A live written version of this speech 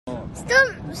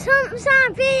Stumps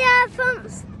and beer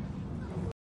thumps.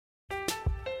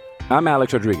 I'm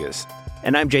Alex Rodriguez.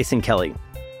 And I'm Jason Kelly.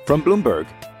 From Bloomberg,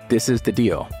 this is The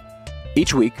Deal.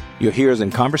 Each week, you'll hear us in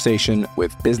conversation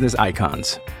with business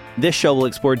icons. This show will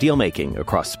explore deal-making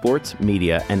across sports,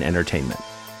 media, and entertainment.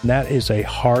 That is a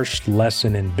harsh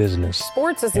lesson in business.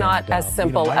 Sports is not as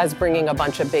simple as bringing a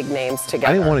bunch of big names together.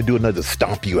 I didn't want to do another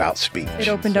stomp you out speech. It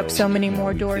opened up so many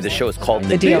more doors. The show is called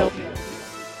The Deal.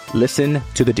 Listen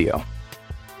to The Deal.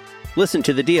 Listen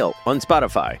to The Deal on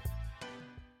Spotify.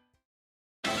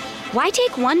 Why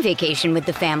take one vacation with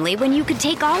the family when you could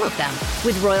take all of them?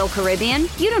 With Royal Caribbean,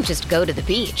 you don't just go to the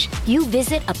beach. You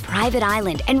visit a private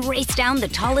island and race down the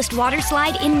tallest water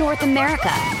slide in North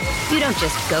America. You don't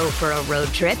just go for a road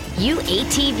trip. You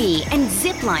ATV and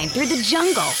zip line through the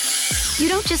jungle. You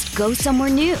don't just go somewhere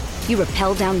new. You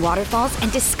rappel down waterfalls and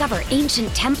discover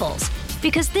ancient temples.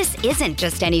 Because this isn't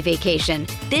just any vacation.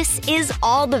 This is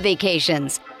all the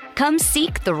vacations. Come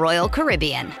seek the Royal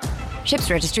Caribbean.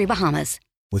 Ships Registry, Bahamas.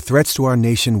 With threats to our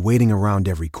nation waiting around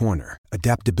every corner,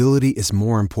 adaptability is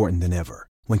more important than ever.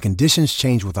 When conditions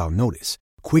change without notice,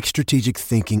 quick strategic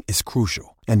thinking is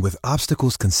crucial. And with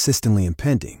obstacles consistently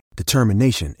impending,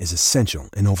 determination is essential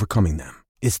in overcoming them.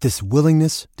 It's this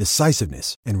willingness,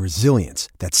 decisiveness, and resilience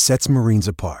that sets Marines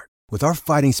apart. With our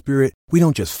fighting spirit, we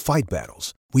don't just fight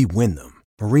battles, we win them.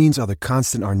 Marines are the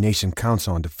constant our nation counts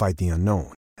on to fight the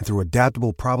unknown. And through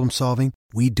adaptable problem solving,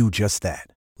 we do just that.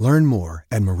 Learn more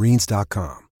at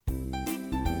marines.com.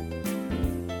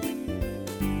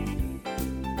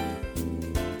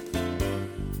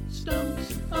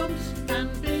 Stumps, umps,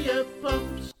 and beer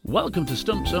pumps. Welcome to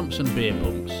Stumps, Umps and Beer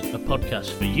Pumps, a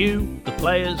podcast for you, the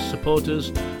players, supporters,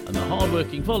 and the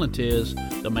hard-working volunteers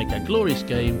that make our glorious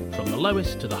game from the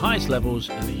lowest to the highest levels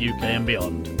in the UK and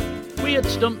beyond. We at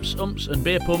Stumps, Umps and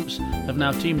Beer Pumps have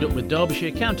now teamed up with Derbyshire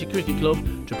County Cricket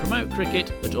Club to promote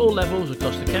cricket at all levels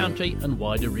across the county and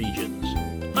wider regions.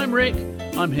 I'm Rick,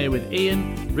 I'm here with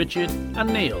Ian, Richard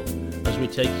and Neil as we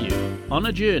take you on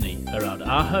a journey around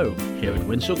our home here at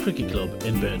Winshill Cricket Club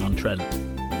in Burton-on-Trent.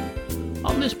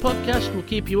 On this podcast we'll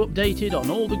keep you updated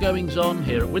on all the goings on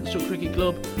here at Winshill Cricket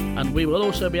Club, and we will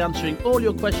also be answering all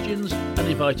your questions and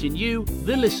inviting you,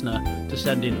 the listener, to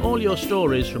send in all your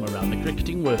stories from around the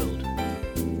cricketing world.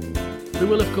 We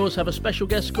will of course have a special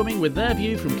guest coming with their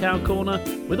view from Cow Corner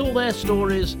with all their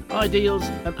stories, ideals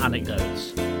and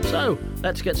anecdotes. So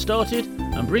let's get started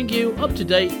and bring you up to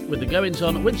date with the goings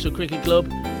on at Winshill Cricket Club,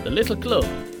 the little club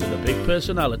with a big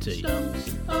personality.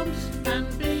 Stumps, umps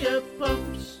and beer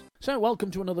pumps. So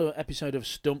welcome to another episode of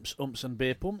Stumps, Umps and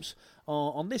Beer Pumps.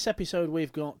 On this episode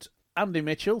we've got Andy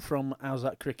Mitchell from How's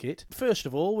That Cricket. First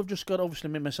of all, we've just got obviously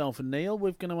me, myself and Neil.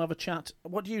 We're going to have a chat.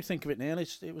 What do you think of it, Neil?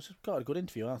 It was quite a good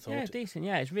interview, I thought. Yeah, decent.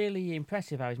 Yeah, it's really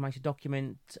impressive how he's managed to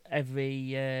document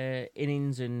every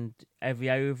innings and every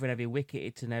over and every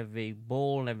wicket and every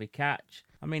ball and every catch.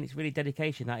 I mean, it's really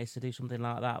dedication that is to do something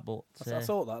like that. But I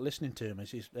thought that listening to him,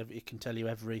 he can tell you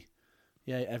every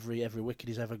wicket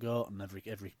he's ever got and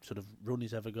every sort of run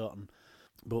he's ever got.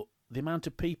 But the amount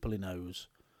of people he knows.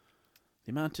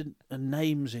 The amount of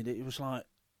names in it,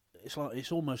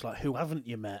 it's almost like who haven't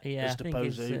you met, as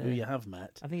opposed to who you have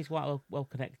met. I think he's quite well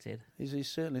connected. He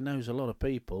certainly knows a lot of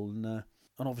people, and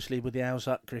obviously with the How's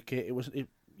That Cricket,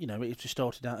 it just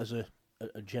started out as a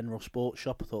general sports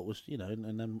shop. I thought was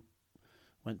and then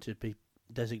went to be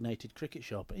designated cricket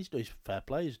shop. He's fair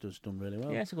play. He's done really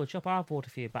well. Yeah, it's a good shop. I've bought a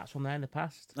few bats from there in the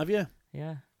past. Have you?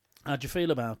 Yeah. How'd you feel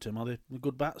about him? Are they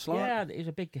good bats? Yeah, he was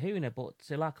a big kahuna, but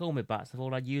like all my bats, they've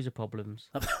all had user problems.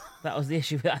 That was the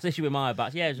issue. That's the issue with my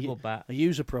bats. Yeah, it was a good bat. A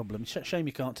user problem. Shame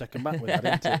you can't take them back with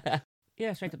that, isn't it?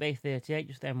 Yeah, straight up A38,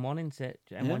 just M1 into it.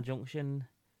 M1 junction.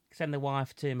 Send the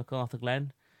wife to MacArthur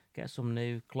Glen, get some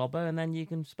new clobber, and then you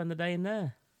can spend the day in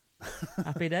there.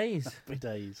 Happy days. Happy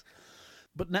days.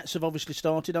 But nets have obviously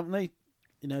started, haven't they?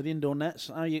 The indoor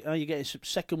nets. How you getting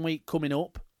second week coming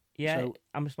up? Yeah, so,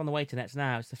 I'm just on the way to nets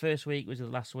now. It's the first week, was the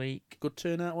last week. Good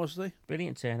turnout, was there?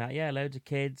 Brilliant turnout, yeah. Loads of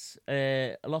kids.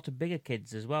 A lot of bigger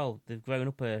kids as well. They've grown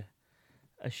up a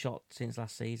shot since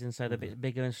last season, so they're a bit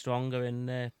bigger and stronger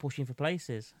and pushing for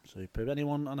places. Superb.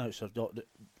 Anyone, I know it's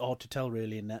hard to tell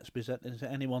really in nets, but is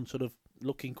anyone sort of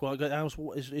looking quite good?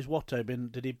 Is Watto been,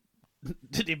 did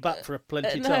he bat for a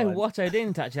plenty time? No, Watto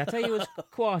didn't actually. I tell you, it was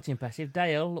quite impressive.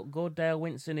 Dale looked good. Dale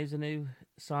Winston is a new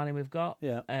signing we've got.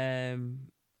 Yeah.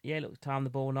 Yeah, looks timed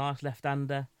the ball nice,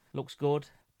 left-hander, looks good.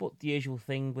 But the usual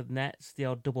thing with nets, the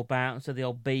old double bouncer, the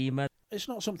old beamer. It's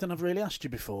not something I've really asked you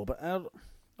before, but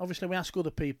obviously we ask other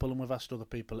people and we've asked other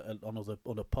people on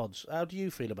other pods. How do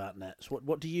you feel about nets?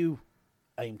 What do you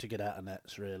aim to get out of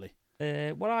nets, really?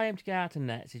 What I aim to get out of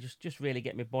nets is just really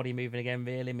get my body moving again,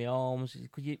 really, my arms.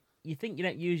 Because you think you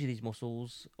don't use these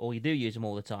muscles, or you do use them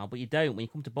all the time, but you don't. When you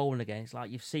come to bowling again, it's like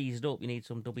you've seized up. You need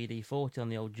some WD-40 on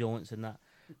the old joints and that.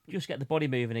 Just get the body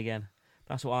moving again.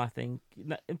 That's what I think.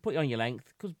 And put it on your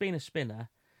length, because being a spinner,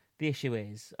 the issue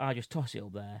is I just toss it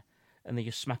up there and then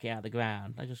just smack it out of the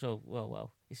ground. I just go,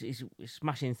 well, it's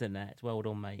smashing into the net. Well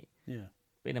done, mate. Yeah.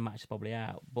 Being a match is probably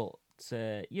out, but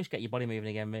you just get your body moving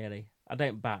again, really. I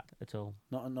don't bat at all.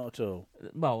 Not at all?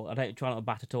 Well, I don't try not to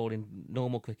bat at all in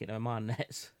normal cricket, never mind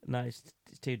nets. No, it's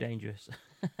too dangerous.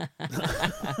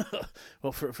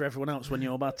 Well, for everyone else when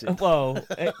you're batting? Well,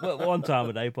 one time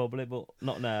a day probably, but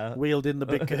not now. Wielding the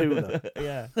big kahuna?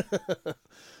 Yeah.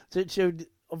 So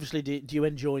obviously, do you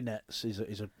enjoy nets is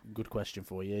a good question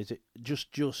for you. Is it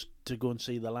just to go and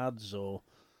see the lads, or...?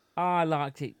 I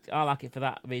liked it. I like it for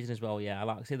that reason as well. Yeah, I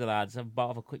like to see the lads. I've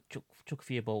bought a quick chuck a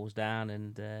few balls down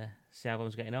and see how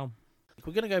everyone's getting on.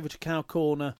 We're going to go over to Cow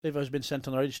Corner. Livo's been sent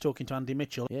on the road. He's talking to Andy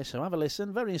Mitchell. Yeah, so have a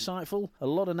listen. Very insightful. A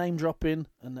lot of name dropping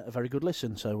and a very good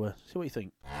listen. So see what you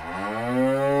think.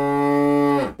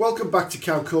 Welcome back to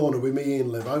Cow Corner with me, Ian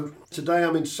Livo. Today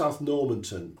I'm in South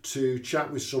Normanton to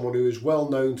chat with someone who is well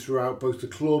known throughout both the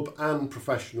club and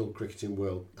professional cricketing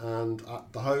world, and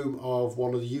at the home of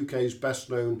one of the UK's best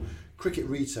known cricket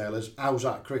retailers,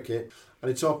 Owsat Cricket.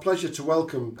 And it's our pleasure to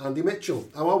welcome Andy Mitchell.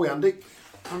 How are we, Andy?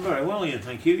 I'm very well, Ian,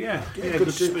 thank you. Yeah, good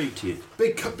to speak to you.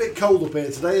 Bit cold up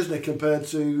here today, isn't it, compared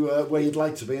to where you'd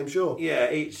like to be, I'm sure. Yeah,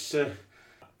 it's.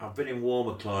 I've been in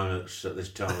warmer climates at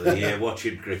this time of the year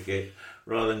watching cricket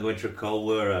rather than going to a cold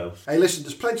warehouse. Hey, listen,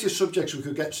 there's plenty of subjects we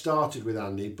could get started with,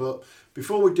 Andy, but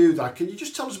before we do that, can you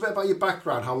just tell us a bit about your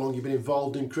background, how long you've been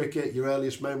involved in cricket, your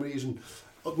earliest memories, and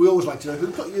we always like to know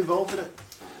who got you involved in it.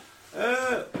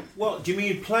 Well, do you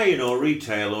mean playing or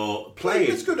retail or playing?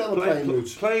 Let's go down the playing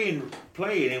route.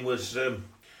 Playing, it was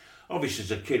obviously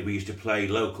as a kid we used to play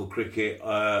local cricket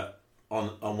on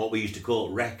what we used to call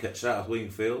rec at South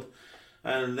Wingfield,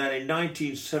 and then in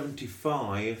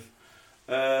 1975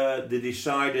 they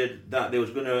decided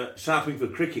that South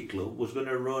Wingfield Cricket Club was going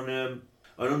to run an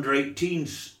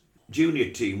under-18s junior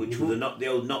team, which was the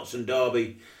old Notts and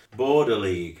Derby Border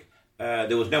League.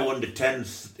 There was no under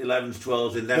 10s, 11s,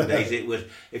 12s in them days. It was,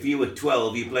 if you were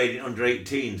 12, you played in under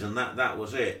 18s, and that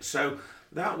was it. So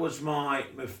that was my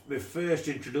first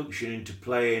introduction into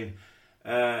playing.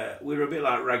 We were a bit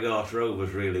like Ragart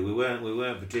Rovers, really. We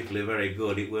weren't particularly very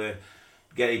good. It were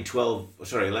getting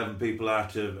 11 people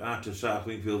out of South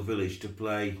Wingfield Village to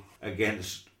play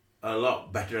against a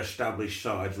lot better established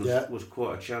sides was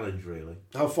quite a challenge, really.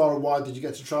 How far and wide did you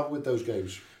get to travel with those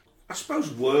games? I suppose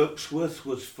Wirksworth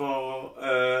was far,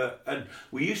 and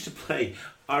we used to play,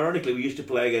 ironically,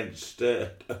 against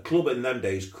a club in them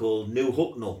days called New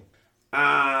Hucknall,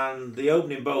 and the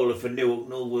opening bowler for New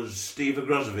Hucknall was Steve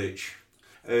Agrozovich,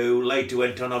 who later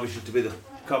went on obviously to be the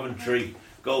Coventry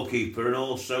goalkeeper and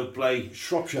also play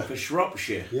for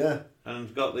Shropshire. Yeah,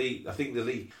 and got the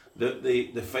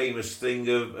famous thing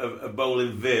of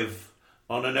bowling Viv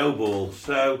on a no ball.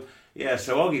 So yeah,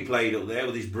 so Oggy played up there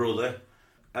with his brother.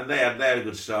 And they had a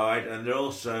good side, and they're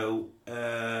also,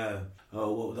 what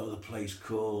was the place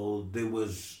called? There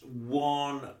was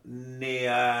one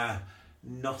near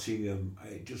Nottingham.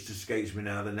 It just escapes me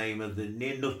now. The name of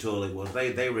near Nuttall it was.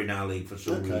 They were in our league for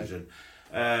some reason,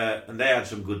 and they had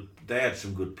some good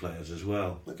players as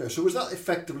well. Okay, so was that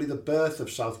effectively the birth of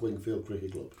South Wingfield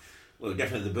Cricket Club? Well,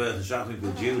 definitely the birth of South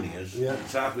Wingfield Juniors. Yeah.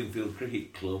 South Wingfield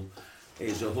Cricket Club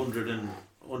is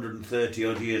 130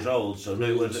 odd years old, so no,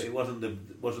 it wasn't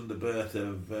the birth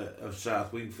of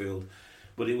South Wingfield,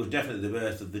 but it was definitely the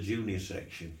birth of the junior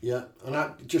section. Yeah, and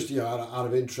out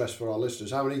of interest for our listeners,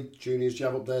 how many juniors do you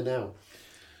have up there now?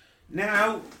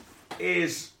 Now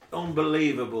is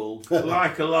unbelievable.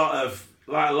 like a lot of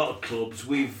clubs,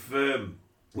 we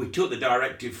took the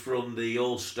directive from the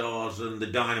All Stars and the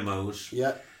Dynamos.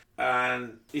 Yeah,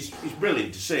 and it's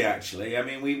brilliant to see. Actually, I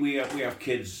mean we have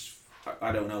kids.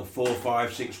 I don't know, 4,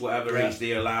 5, 6, whatever age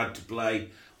they're allowed to play,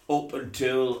 up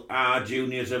until our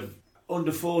juniors of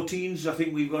under 14s. I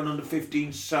think we've got an under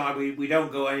 15s side. We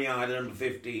don't go any higher than under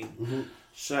 15. Mm-hmm.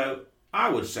 So I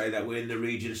would say that we're in the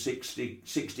region of 60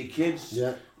 kids.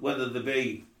 Yeah. Whether there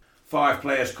be 5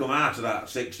 players come out of that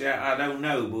 60, I don't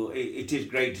know, but it is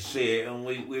great to see it, and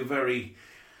we're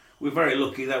very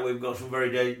lucky that we've got some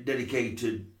very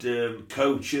dedicated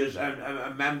coaches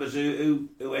and members who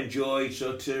enjoy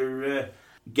sort of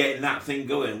getting that thing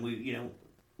going.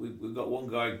 We've got one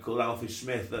guy called Alfie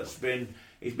Smith that's been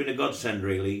it's been a godsend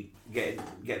really get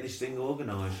this thing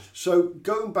organised. So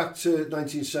going back to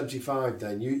 1975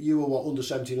 then, you were what, under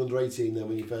 17, under 18 then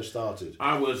when you first started?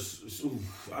 I'd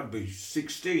be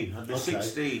 16. I'd be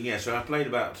 16, yeah. So I played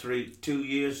about 2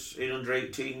 years in under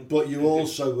 18. But you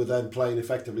also were then playing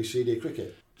effectively senior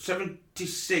cricket?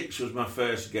 76 was my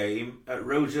first game at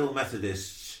Rosehill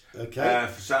Methodists for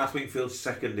South Wingfield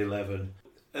second 11.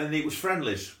 And it was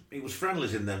friendlies. It was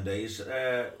friendlies in them days.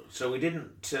 So we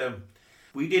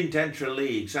didn't enter a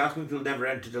league. South Wingfield never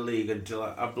entered a league until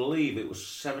I believe it was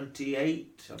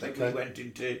 78. I think we went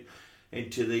into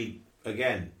the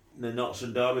Notts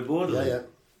and Derby borderline. Yeah.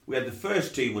 We had the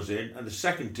first team was in, and the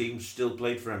second team still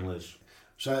played friendlies.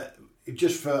 So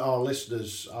just for our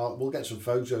listeners, we'll get some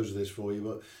photos of this for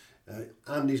you. But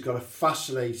Andy's got a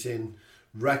fascinating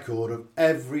record of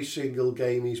every single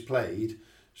game he's played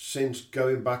since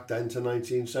going back then to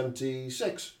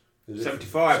 1976.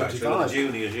 75 actually, the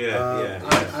juniors,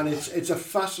 yeah. And it's a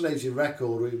fascinating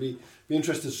record. We'd be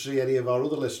interested to see any of our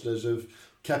other listeners have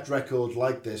kept records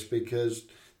like this, because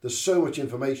there's so much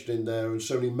information in there and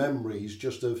so many memories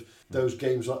just of those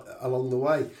games along the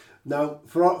way. Now,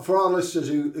 for our listeners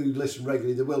who listen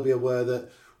regularly, they will be aware that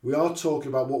we are talking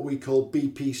about what we call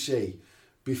BPC,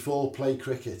 before play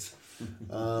cricket.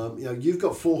 You've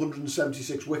got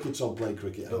 476 wickets on play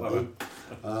cricket, haven't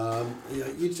you?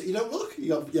 You don't look. You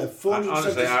got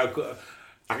 476. Honestly,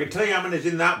 I can tell you how many's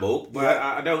in that book, but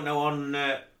I don't know on.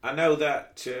 I know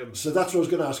that. So that's what I was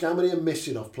going to ask. How many are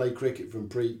missing off play cricket from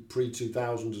pre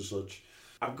 2000s as such?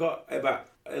 I've got about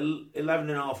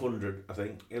 11,500, I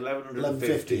think.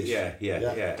 1150. Yeah.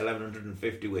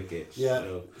 1150 wickets. Yeah.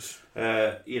 So,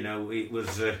 it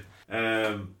was.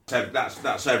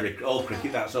 That's all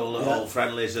cricket. That's all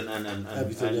friendlies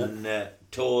and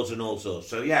tours and all sorts.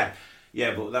 So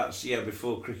but that's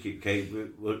before cricket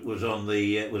came was on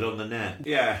the net.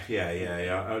 Yeah.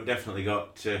 I definitely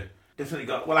got.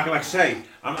 Well, like I say,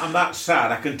 I'm that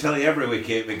sad. I can tell you every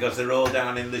wicket because they're all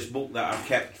down in this book that I've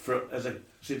kept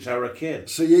since I was a kid.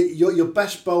 So your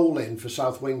best bowling for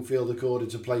South Wingfield, according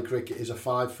to Play Cricket, is a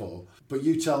 5-4. But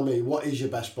you tell me, what is your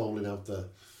best bowling out there?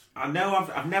 I know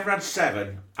I've never had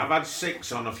 7. I've had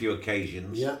 6 on a few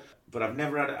occasions. Yeah. But I've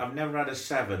never had a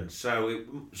 7. So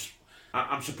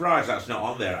I'm surprised that's not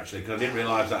on there actually, because I didn't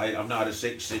realise that I've not had a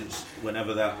 6 since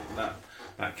whenever that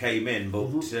came in.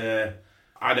 But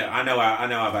I know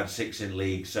I've had 6 in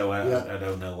league, so I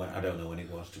don't know when it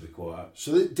was, to be quite.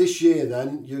 So this year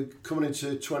then, you're coming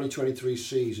into 2023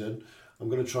 season. I'm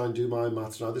going to try and do my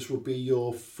maths now. This will be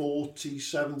your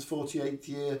 47th, 48th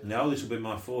year? No, this will be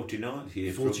my 49th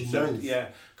year.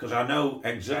 49th? Because I know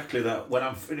exactly that when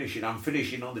I'm finishing on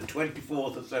the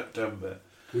 24th of September.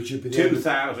 Which would be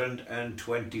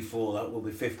 2024. That will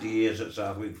be 50 years at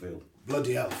South Wingfield.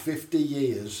 Bloody hell, 50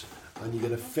 years, and you're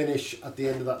going to finish at the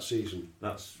end of that season?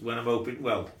 That's when I'm hoping.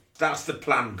 Well, that's the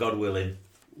plan, God willing.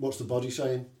 What's the body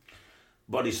saying?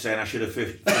 Body's saying I should have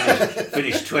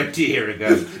finished 20 years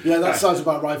ago. Yeah, that sounds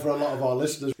about right for a lot of our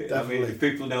listeners. Definitely. I mean, if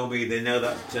people know me, they know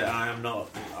that I am not.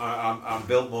 I'm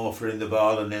built more for in the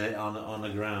bar than on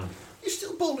the ground. You're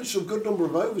still bowling some good number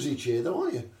of overs each year, though,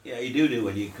 aren't you? Yeah, you do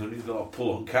when you've got a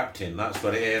pull-on captain. That's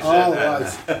what it is. Oh,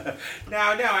 right. No,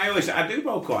 I do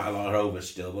bowl quite a lot of overs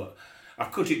still, but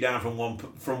I've cut it down from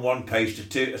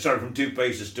 2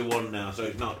 paces to 1 now, so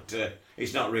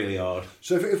it's not really hard.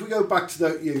 So if we go back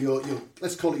to your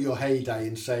let's call it your heyday,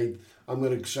 and say, I'm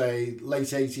going to say late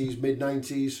 80s, mid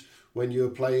 90s, when you were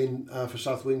playing for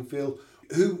South Wingfield,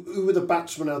 who were the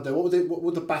batsmen out there? What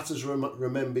would the batters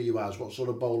remember you as? What sort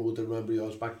of bowler would they remember you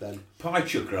as back then? Pie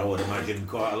chucker, I would imagine,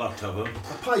 quite a lot of them.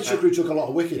 A pie chucker who took a lot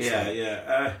of wickets.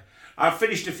 Yeah. I've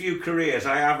finished a few careers.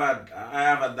 I have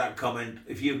had that comment.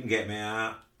 If you can get me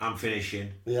out, I'm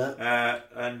finishing. Yeah.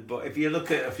 But if you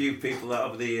look at a few people that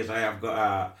over the years I have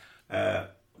got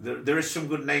out, there is some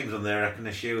good names on there, I can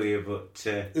assure you. But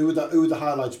who would the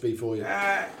highlights be for you?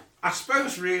 I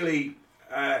suppose really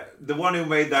the one who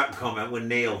made that comment was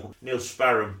Neil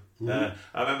Sparham. I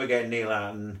remember getting Neil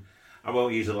out, and I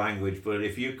won't use the language, but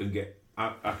if you can get,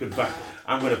 I'm going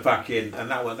to pack in, and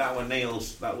that was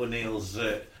Neil's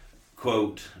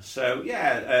quote. So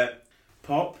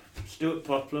Stuart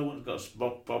Poplar once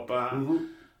got Pop out.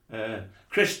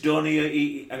 Chris Dunn,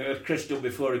 Chris Dunn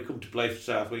before he come to play for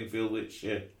South Wingfield, which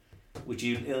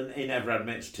he never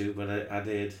admits to, but I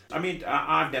did. I mean,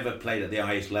 I've never played at the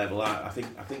highest level. I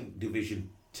think Division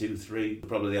 2-3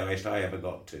 probably the highest I ever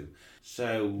got to.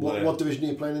 So what division are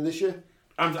you playing in this year?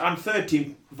 I'm third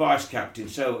team vice captain,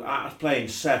 so I was playing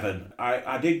 7.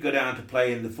 I did go down to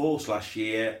play in the Force last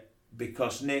year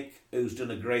because Nick, who's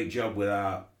done a great job with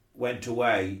that, went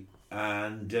away,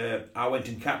 and I went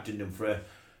and captained him for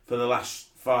the last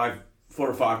 4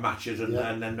 or 5 matches, and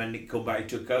then when Nick come back, he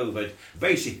took over,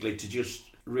 basically to just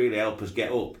really help us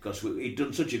get up, because he'd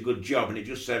done such a good job, and it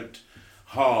just seemed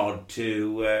hard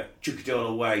to chuck it all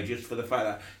away just for the fact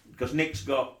that, because Nick's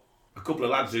got a couple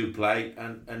of lads who play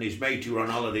and his mate who were on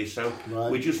holiday, so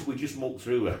we just mucked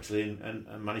through actually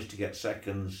and managed to get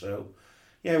seconds. So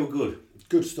yeah, we're good.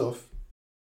 Good stuff.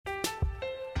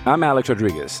 I'm Alex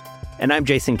Rodriguez. And I'm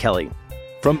Jason Kelly.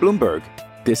 From Bloomberg,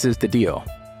 this is The Deal.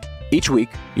 Each week,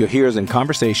 you'll hear us in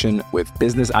conversation with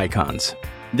business icons.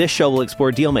 This show will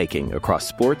explore deal-making across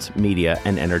sports, media,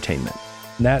 and entertainment.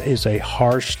 That is a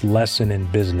harsh lesson in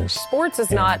business. Sports is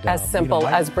not as simple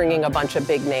as bringing a bunch of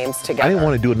big names together. I didn't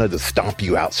want to do another stomp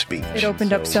you out speech. It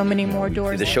opened up so many more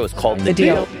doors. The show is called The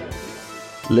Deal.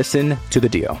 Listen to The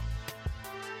Deal.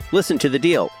 Listen to The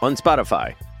Deal on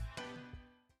Spotify.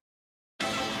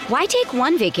 Why take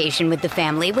one vacation with the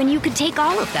family when you could take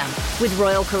all of them? With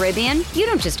Royal Caribbean, you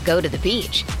don't just go to the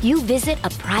beach. You visit a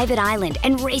private island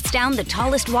and race down the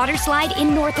tallest water slide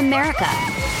in North America.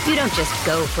 You don't just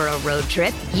go for a road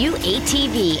trip. You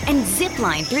ATV and zip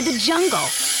line through the jungle.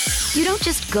 You don't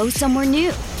just go somewhere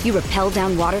new. You rappel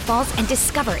down waterfalls and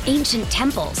discover ancient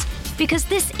temples. Because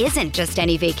this isn't just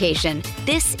any vacation.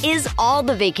 This is all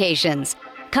the vacations.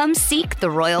 Come seek the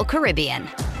Royal Caribbean.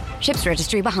 Ships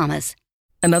Registry, Bahamas.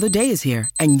 Another day is here,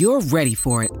 and you're ready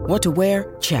for it. What to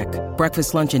wear? Check.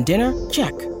 Breakfast, lunch, and dinner?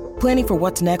 Check. Planning for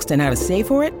what's next and how to save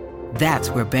for it?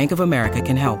 That's where Bank of America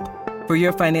can help. For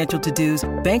your financial to-dos,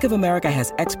 Bank of America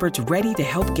has experts ready to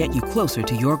help get you closer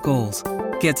to your goals.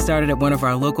 Get started at one of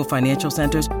our local financial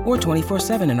centers or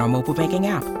 24/7 in our mobile banking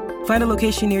app. Find a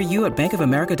location near you at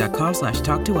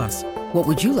bankofamerica.com/talktous. What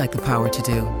would you like the power to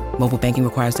do? Mobile banking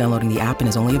requires downloading the app and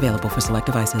is only available for select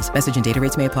devices. Message and data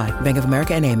rates may apply. Bank of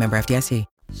America N.A., member FDIC.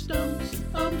 Stumps,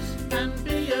 umps, and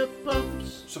beer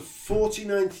bumps. So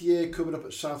 49th year coming up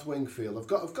at South Wingfield. I've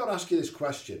got to ask you this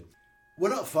question. We're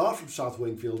not far from South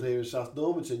Wingfield here in South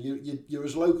Normanton. You're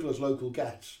as local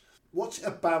gets. What's it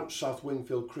about South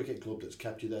Wingfield Cricket Club that's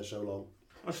kept you there so long?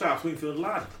 I'm a South Wingfield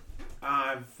lad.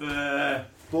 I've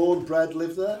born, bred,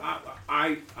 lived there.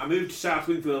 I moved to South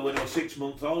Wingfield when I was 6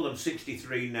 months old. I'm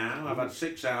 63 now. I've had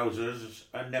 6 houses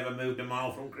and never moved a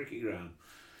mile from cricket ground.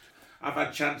 I've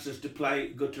had chances to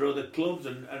go to other clubs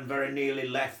and very nearly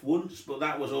left once, but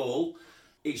that was all.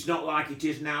 It's not like it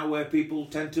is now where people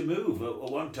tend to move.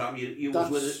 At one time, you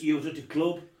was at a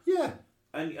club, yeah,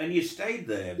 and you stayed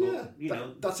there. But, yeah,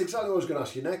 that's exactly what I was going to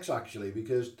ask you next, actually,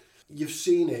 because you've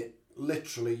seen it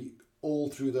literally all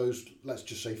through those, let's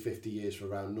just say 50 years for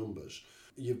round numbers.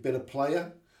 You've been a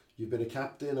player, you've been a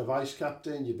captain, a vice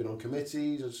captain, you've been on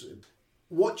committees.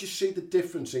 What do you see the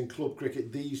difference in club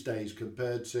cricket these days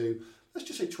compared to, let's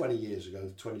just say 20 years ago,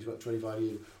 25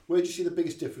 years? Where do you see the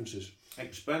biggest differences?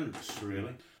 Expense,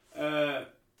 really.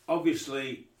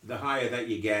 Obviously, the higher that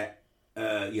you get,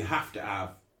 you have to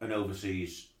have an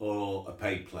overseas or a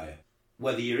paid player.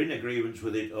 Whether you're in agreements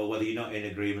with it or whether you're not in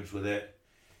agreements with it,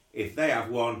 if they have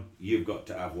one, you've got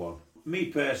to have one. Me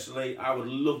personally, I would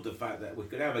love the fact that we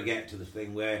could ever get to the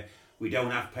thing where we don't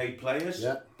have paid players,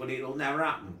 but it'll never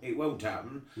happen. It won't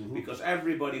happen because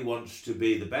everybody wants to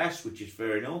be the best, which is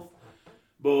fair enough.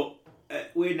 But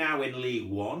we're now in League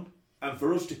One, and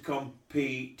for us to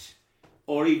compete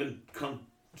or even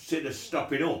consider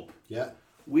stopping up,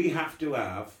 we have to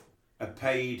have a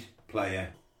paid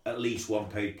player, at least one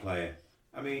paid player.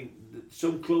 I mean,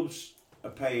 some clubs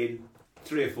are paying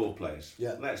 3 or 4 players.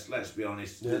 Yeah. Let's be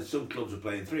honest. Yeah. Some clubs are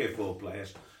playing 3 or 4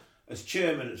 players. As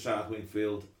chairman at South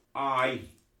Wingfield, I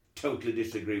totally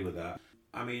disagree with that.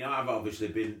 I mean, I've obviously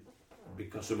been,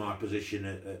 because of my position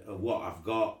of what I've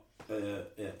got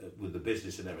with the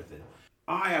business and everything,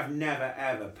 I have never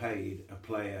ever paid a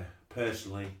player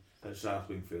personally at South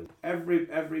Wingfield.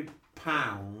 Every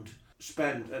pound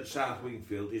spent at South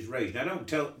Wingfield is raised. Now,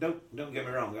 don't get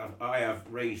me wrong. I have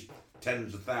raised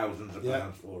tens of thousands of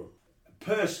pounds for them.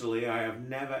 Personally, I have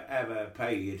never ever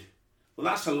paid. Well,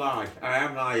 that's a lie. I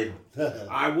am lying.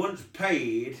 I once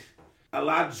paid a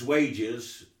lad's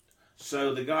wages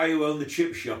so the guy who owned the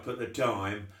chip shop at the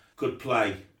time could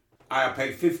play. I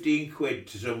paid 15 quid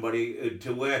to somebody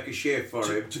to work a shift for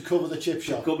him. To cover the chip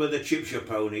shop? To cover the chip shop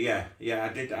owner, yeah. Yeah, I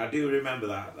did. I do remember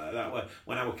that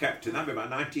when I was captain. That'd be about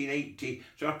 1980.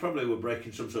 So I probably were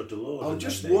breaking some sort of law. I'm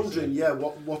just wondering,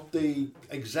 what the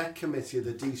exec committee of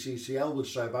the DCCL would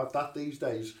say about that these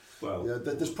days. Well,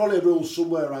 there's probably a rule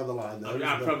somewhere around the line there. I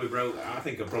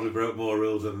think I probably broke more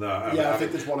rules than that. I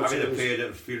think there's one or two. I've appeared at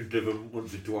a few of them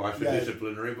once or twice for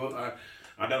disciplinary, but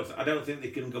I don't think they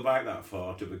can go back that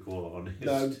far, to be quite honest.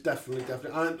 No, definitely,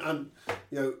 and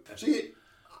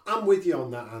I'm with you on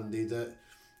that, Andy. That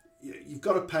you've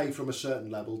got to pay from a certain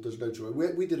level. There's no choice.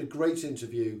 We did a great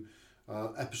interview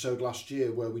episode last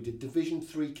year where we did Division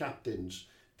 3 captains,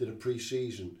 did a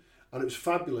pre-season, and it was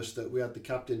fabulous that we had the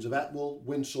captains of Etwall,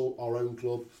 Winsall, our own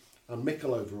club, and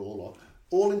Mickle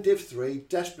all in Div 3,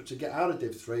 desperate to get out of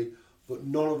Div 3, but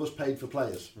none of us paid for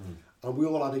players. And we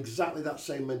all had exactly that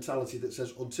same mentality that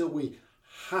says until we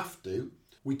have to,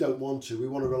 we don't want to. We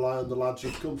want to rely on the lads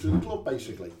who've come through the club,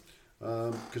 basically.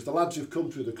 Because the lads who've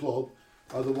come through the club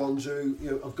are the ones who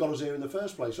have got us here in the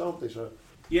first place, aren't they, sir?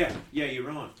 Yeah, you're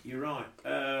right.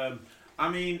 I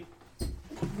mean,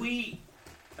 we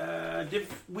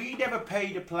never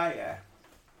paid a player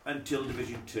until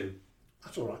Division 2.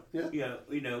 That's all right. Yeah.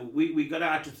 We got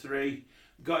out of 3,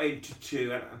 got into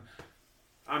 2, and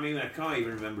I mean, I can't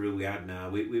even remember who we had now.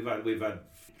 We've had,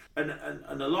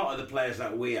 and a lot of the players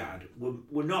that we had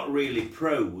were not really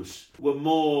pros. Were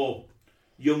more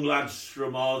young lads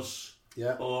from Oz,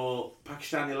 or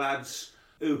Pakistani lads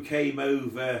who came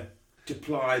over to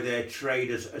ply their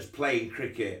trade as playing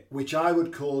cricket. Which I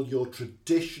would call your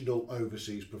traditional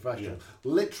overseas professional.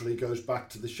 Literally goes back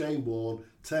to the Shane Warne,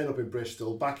 turn up in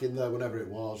Bristol, back in there whenever it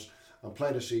was, and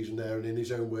played a season there, and in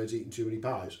his own words, eating too many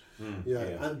pies.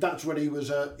 And that's when he was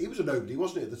a nobody,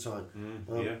 wasn't he, at the time?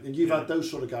 And you've had those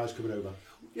sort of guys coming over.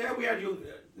 Yeah, we had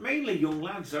mainly young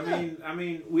lads. I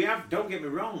mean, we have. Don't get me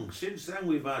wrong. Since then,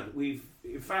 we're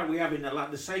having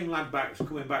the same lad backs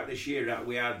coming back this year that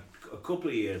we had a couple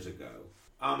of years ago.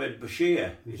 Ahmed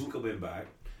Bashir is coming back.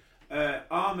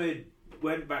 Ahmed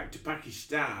went back to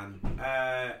Pakistan.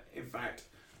 In fact,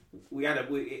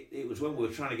 it was when we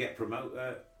were trying to get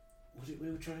promoted. Was it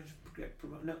we were trying to get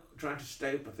promoted? No, trying to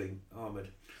stay up, I think, Ahmed.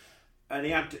 And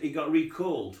he got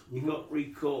recalled. He got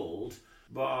recalled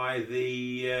by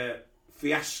the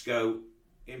fiasco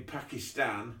in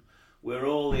Pakistan, where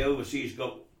all the overseas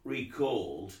got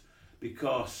recalled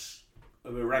because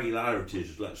of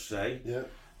irregularities, let's say.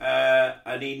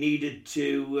 And he needed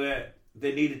to.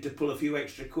 They needed to pull a few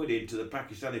extra quid into the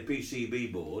Pakistani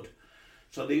PCB board,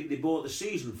 so they brought the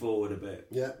season forward a bit.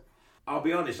 I'll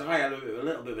be honest, I had a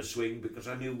little bit of a swing because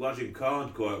I knew Wasim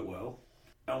Khan quite well,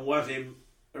 and Wasim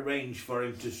arranged for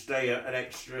him to stay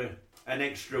an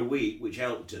extra week, which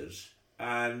helped us.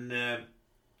 And the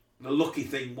lucky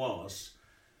thing was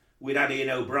we'd had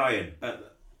Ian O'Brien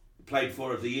played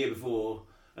for us the year before,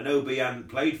 and OB hadn't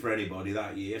played for anybody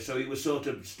that year, so he was sort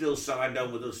of still signed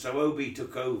on with us. So OB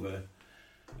took over,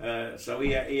 so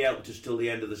he helped us till the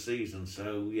end of the season.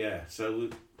 So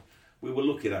we were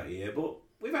lucky that year, but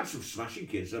we've had some smashing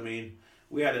kids. I mean,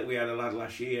 we had a lad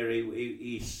last year.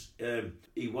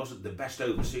 He wasn't the best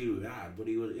overseas we had, but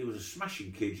he was a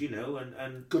smashing kid,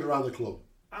 and good around the club.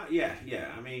 Yeah.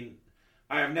 I mean,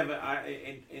 I have never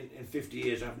in 50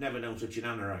 years I've never known such an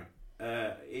anorak.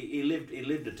 He lived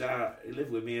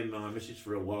with me and my missus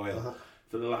for a while,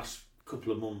 for the last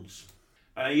couple of months.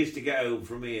 And I used to get home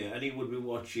from here, and he'd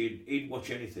watch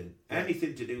anything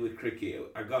to do with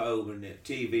cricket. I got home and the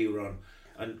TV were on,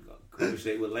 and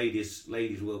obviously it was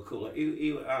ladies World Cup.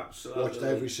 He absolutely watched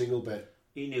every single bit.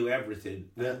 He knew everything.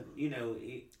 And,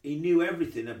 he knew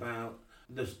everything about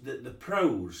the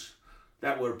pros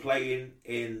that were playing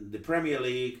in the Premier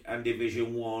League and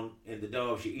Division 1 in the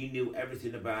Derbyshire. He knew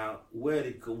everything about where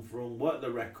they'd come from, what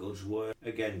the records were.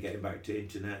 Again, getting back to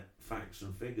internet facts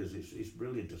and figures, it's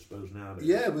brilliant, I suppose, nowadays.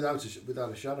 Yeah, without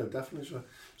a shadow, definitely. So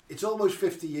it's almost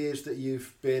 50 years that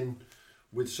you've been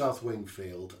with South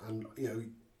Wingfield, and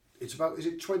it's about, is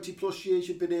it 20 plus years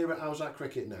you've been here at How's That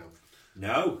Cricket now?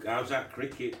 No, How's That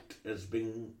Cricket has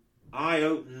been. I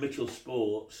opened Mitchell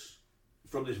Sports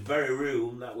from this very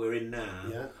room that we're in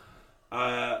now.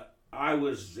 I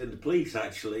was in the police,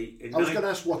 actually. I was going to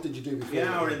ask, what did you do before?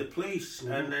 Yeah, I was in the police,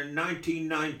 and in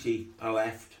 1990 I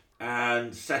left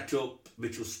and set up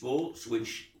Mitchell Sports,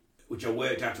 which I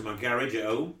worked out of my garage at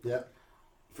home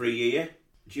for a year.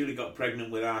 Julie got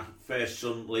pregnant with our first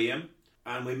son, Liam,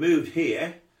 and we moved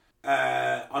here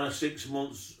on a 6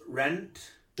 months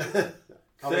rent.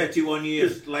 31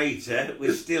 years later,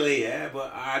 we're still here,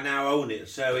 but I now own it.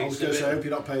 So I was going to say, I hope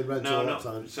you're not paying rent all that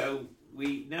time. So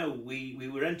we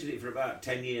rented it for about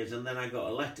 10 years, and then I got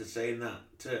a letter saying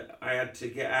that I had to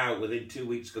get out within 2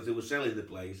 weeks because they were selling the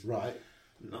place. Right.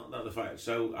 Not the fact.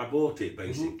 So I bought it,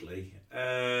 basically.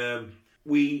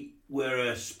 We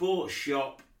were a sports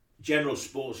shop, general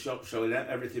sports shop, so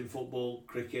everything, football,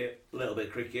 cricket, a little bit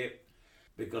of cricket,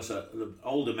 because the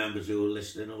older members who are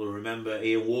listening will remember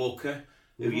Ian Walker,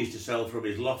 who used to sell from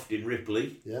his loft in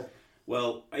Ripley. Yeah.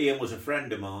 Well, Ian was a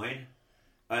friend of mine,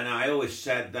 and I always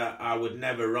said that I would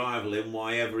never rival him,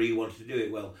 whenever he wanted to do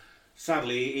it. Well,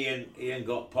 sadly, Ian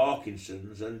got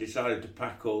Parkinson's and decided to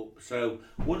pack up. So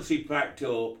once he packed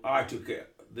up, I took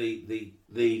the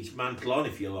mantle on,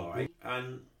 if you like,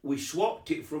 and we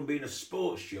swapped it from being a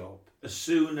sports shop as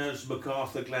soon as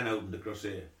MacArthur Glen opened across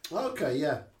here. Okay,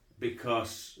 yeah.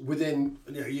 Because within,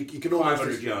 you can almost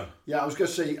 500 yards. Yeah, I was going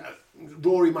to say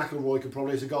Rory McIlroy could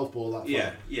probably hit a golf ball that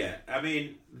far. Yeah. I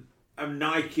mean,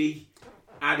 Nike,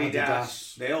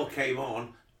 Adidas, they all came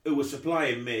on, who were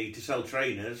supplying me to sell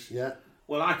trainers. Yeah.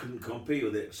 Well, I couldn't compete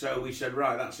with it, so we said,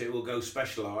 right, that's it, we'll go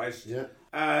specialised. Yeah.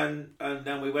 And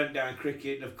then we went down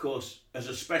cricket, and of course, as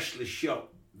a specialist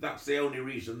shop, that's the only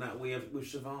reason that we've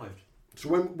survived. So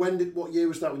what year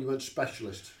was that when you went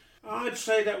specialist? I'd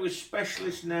say that was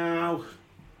specialist now.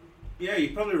 Yeah,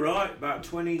 you're probably right, about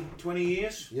 20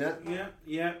 years. Yeah.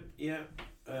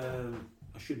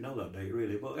 I should know that date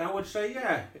really, but I would say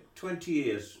 20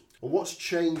 years. And what's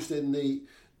changed in the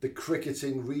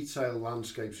cricketing retail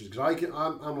landscapes? Because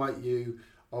I'm like you,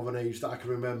 of an age that I can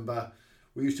remember.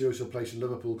 We used to go to a place in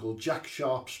Liverpool called Jack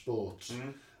Sharp Sports.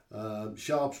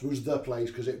 Sharps was the place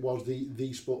because it was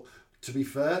the sport. To be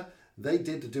fair, they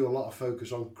did do a lot of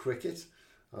focus on cricket,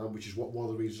 which is one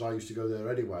of the reasons I used to go there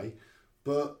anyway.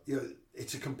 But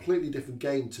it's a completely different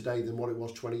game today than what it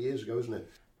was 20 years ago, isn't it?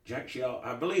 Jack Sharp,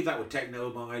 I believe that was taken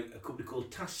over by a company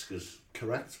called Taskers.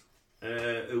 Correct.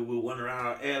 Who were one of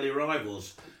our early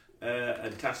rivals.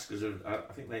 And Taskers, I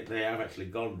think they have actually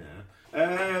gone now.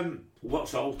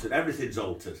 What's altered? Everything's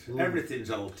altered. Everything's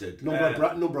altered.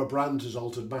 Number of brands has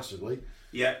altered massively.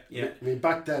 Yeah. I mean,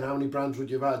 back then, how many brands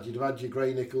would you have had? You'd have had your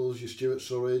Gray Nichols, your Stuart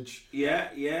Surridge. Yeah.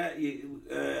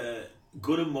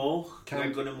 Good and More.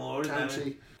 Good and More.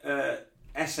 County.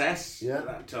 SS at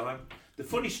that time. The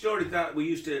funny story that we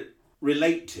used to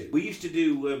relate to, we used to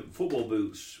do football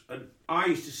boots, and I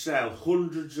used to sell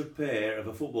hundreds of pair of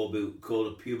a football boot called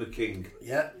a Puma King.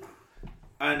 Yeah.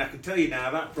 And I can tell you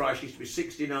now, that price used to be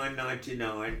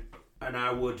 $69.99, and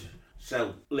I would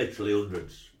sell literally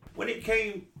hundreds. When it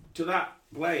came to that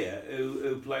player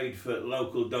who played for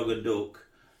local Dog and Duck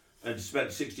and spent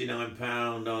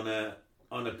 £69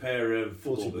 on a pair of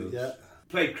football boots,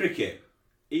 played cricket,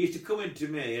 he used to come into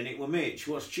me and it was, Mitch,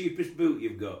 what's the cheapest boot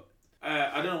you've got?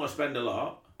 I don't want to spend a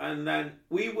lot. And then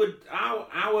we would,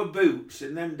 our boots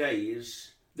in them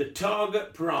days, the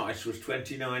target price was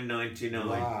 $29.99.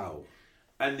 Wow.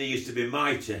 And there used to be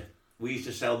Mitre. We used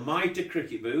to sell Mitre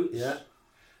cricket boots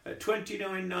at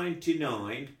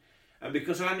 $29.99. And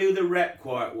because I knew the rep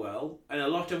quite well, and a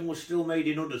lot of them were still made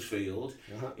in Huddersfield,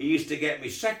 he used to get me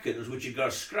seconds, which had got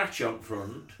a scratch on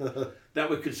front, that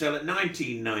we could sell at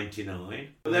 $19.99.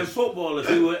 But then footballers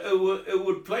who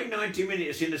would play 90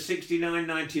 minutes in a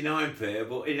 $69.99 pair,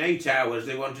 but in 8 hours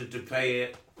they wanted to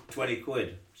pay 20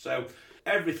 quid. So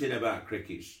everything about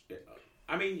cricket's...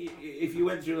 I mean, if you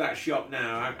went through that shop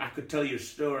now, I could tell you a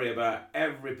story about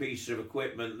every piece of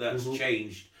equipment that's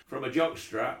changed, from a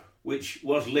jockstrap, which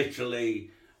was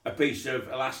literally a piece of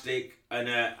elastic and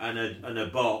a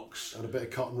box and a bit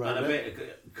of cotton round and a bit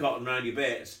of cotton round your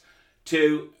bits,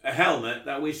 to a helmet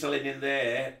that we're selling in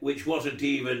there, which wasn't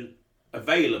even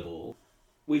available.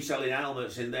 We're selling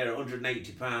helmets in there at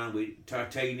 £180 with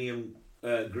titanium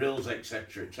grills,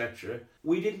 etc., etc.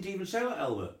 We didn't even sell a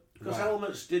helmet because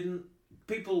helmets didn't.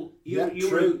 People, you were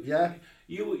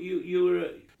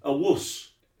a wuss.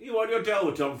 You want your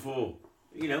helmet on for,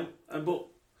 but.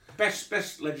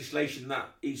 Best legislation that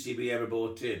ECB ever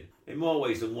bought in more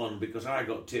ways than one, because I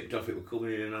got tipped off it was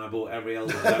coming in and I bought every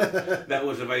helmet that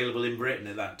was available in Britain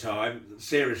at that time.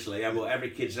 Seriously, I bought every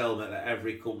kid's helmet that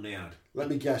every company had. Let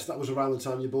me guess, that was around the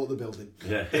time you bought the building.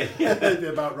 Yeah. That'd be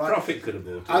about right. Profit could have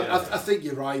bought it. I think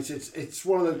you're right. It's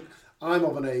one of the... I'm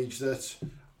of an age that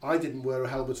I didn't wear a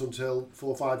helmet until 4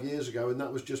 or 5 years ago, and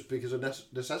that was just because of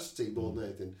necessity more than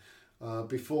anything.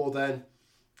 Before then...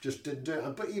 just didn't do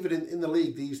it. But even in the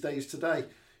league these days today,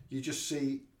 you just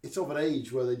see it's of an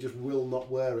age where they just will not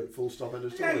wear it full stop end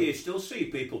of story. Yeah, you still see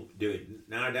people do it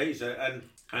nowadays,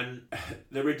 and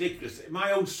they're ridiculous.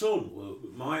 My own son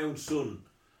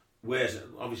wears it.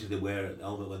 Obviously they wear a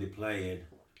helmet when they play in.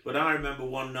 But I remember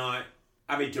one night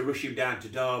having to rush him down to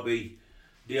Derby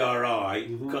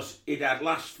DRI because he'd had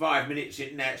last 5 minutes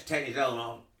in nets, taken his helmet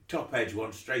off, top edge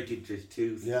one straight into his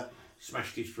tooth,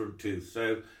 smashed his front tooth.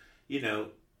 So,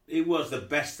 it was the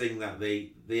best thing that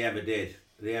they ever did.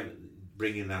 They ever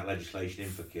bringing that legislation in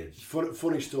for kids.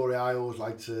 Funny story I always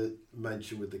like to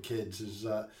mention with the kids is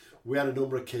we had a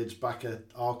number of kids back at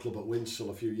our club at Winshill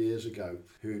a few years ago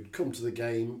who'd come to the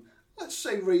game, let's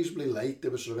say reasonably late. They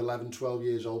were sort of 11, 12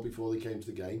 years old before they came to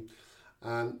the game.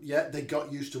 And they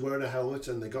got used to wearing a helmet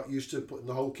and they got used to putting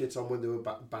the whole kit on when they were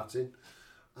batting.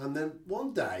 And then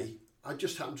one day, I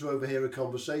just happened to overhear a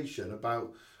conversation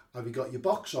about, have you got your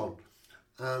box on?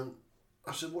 And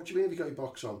I said, what do you mean have you got your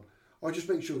box on? "I just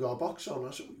make sure we got our box on."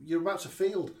 I said, "You're about to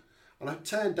field." And it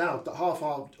turned out that half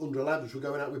our under-11s were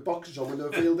going out with boxes on when they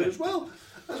were fielding as well.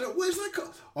 I said, "Where's that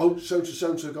got?" "Oh,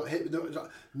 so-and-so got hit with the..."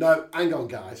 No, hang on,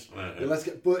 guys. Let's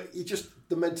get... But you just...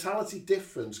 The mentality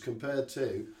difference compared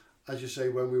to, as you say,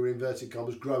 when we were inverted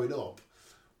commas growing up,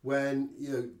 when,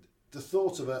 the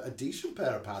thought of a decent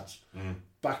pair of pads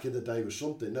back in the day was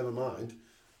something, never mind.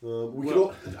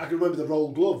 I can remember the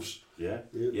rolled gloves. Yeah.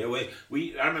 I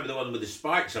remember the one with the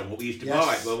spikes on, what we used to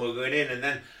buy when we were going in, and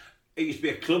then it used to be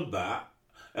a club bag,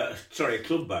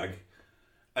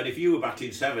 and if you were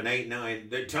batting 7, 8, 9,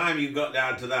 the time you got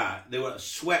down to that,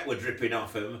 sweat were dripping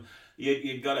off them.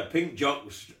 You'd got a pink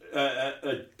box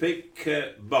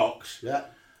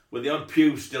with the odd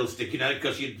pubes still sticking out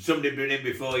because somebody been in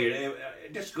before you.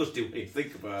 Disgusting when you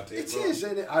think about it. It is,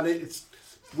 isn't it? And it's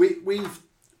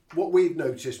what we've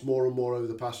noticed more and more over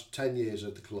the past 10 years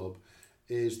at the club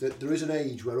is that there is an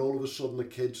age where all of a sudden the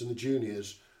kids and the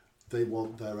juniors, they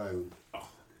want their own.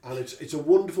 And it's a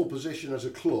wonderful position as a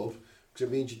club because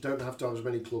it means you don't have to have as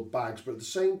many club bags, but at the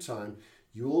same time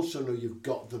you also know you've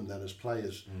got them then as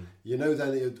players. You know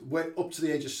then up to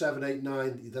the age of 7, 8,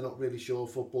 9 they're not really sure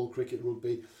football, cricket,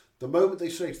 rugby. The moment they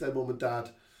say to their mum and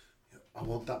dad, "I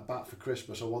want that bat for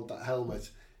Christmas, I want that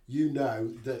helmet," you know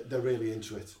that they're really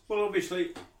into it. Well,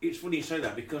 obviously it's funny you say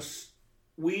that because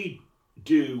we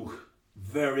do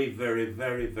very, very,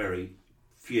 very, very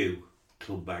few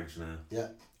club bags now.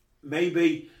 Yeah.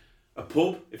 Maybe a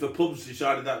pub. If a pub's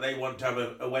decided that they want to have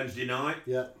a Wednesday night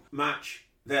match,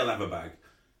 they'll have a bag.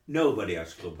 Nobody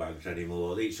has club bags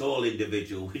anymore. It's all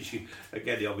individual, which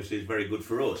again obviously is very good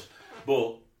for us.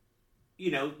 But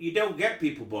you don't get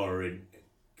people borrowing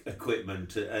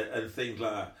equipment and things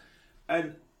like that.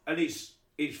 And it's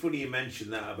funny you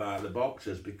mentioned that about the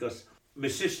boxers because my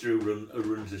sister who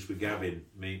runs this with Gavin,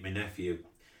 my nephew,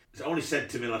 only said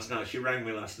to me last night, she rang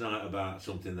me last night about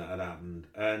something that had happened,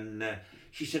 and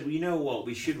she said, "Well, you know what,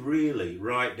 we should really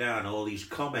write down all these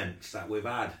comments that we've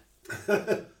had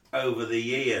over the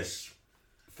years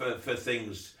for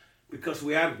things, because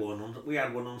we had one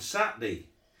on Saturday.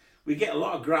 We get a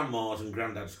lot of grandmas and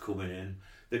granddads coming in.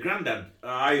 The granddad,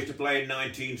 I used to play in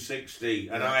 1960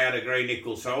 and I had a Grey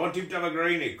Nichols, so I want him to have a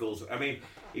Grey Nichols. I mean,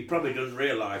 he probably doesn't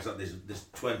realise that there's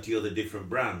 20 other different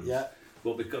brands. Yeah.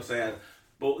 But because they had...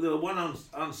 But there were one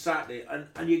on Saturday,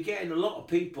 and you're getting a lot of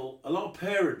people, a lot of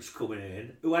parents coming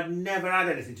in who had never had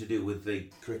anything to do with the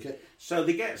cricket. So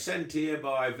they get sent here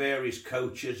by various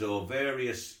coaches or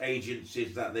various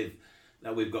agencies that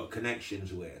we've got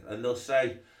connections with, and they'll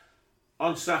say,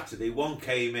 on Saturday, one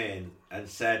came in and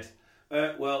said,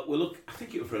 "Well, I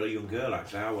think it was for a young girl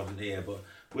actually. I wasn't here, but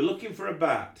we're looking for a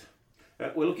bat.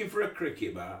 We're looking for a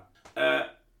cricket bat.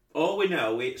 All we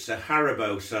know, it's a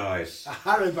Haribo size." A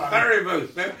Haribo. Haribo.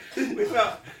 We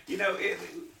thought,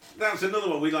 that's another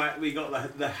one. We got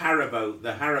the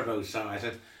Haribo size.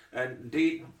 And do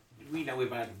you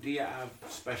have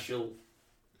special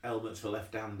helmets for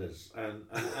left-handers and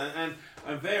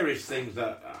various things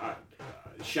that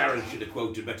Sharon should have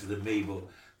quoted better than me, but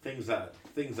things that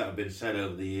have been said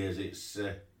over the years.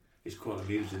 It's quite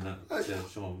amusing that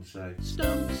someone would say.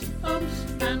 Stumps, umps,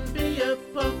 and beer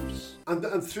pumps.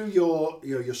 And through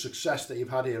your success that you've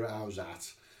had here at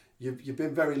Howsat, you've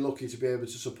been very lucky to be able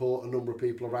to support a number of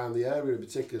people around the area in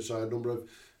particular. So a number of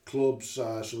clubs,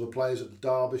 some of the players at the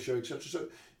Derbyshire, etc. So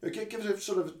give us a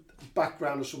sort of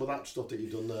background of some of that stuff that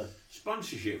you've done there.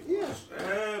 Sponsorship. Yes.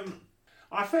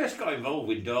 I first got involved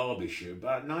with Derbyshire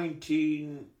about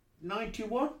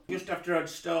 1991, just after I'd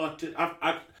started.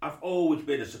 I've always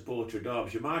been a supporter of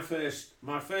Derbyshire. My first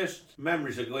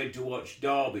memories of going to watch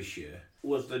Derbyshire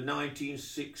was the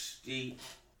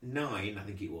 1969, I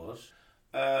think it was,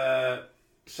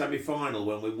 semi-final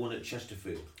when we won at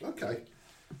Chesterfield. Okay.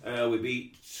 We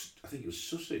beat, I think it was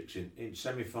Sussex in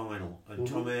semi-final, and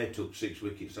Tom Eyre took 6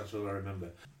 wickets. That's all I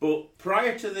remember. But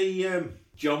prior to the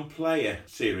John Player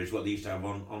series, what they used to have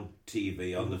on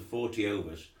TV on the 40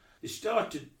 overs, they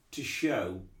started to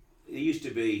show. There used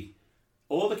to be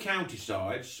all the county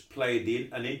sides played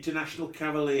an international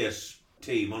Cavaliers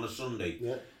team on a Sunday.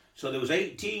 Yeah. So there was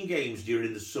 18 games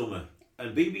during the summer,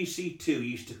 and BBC Two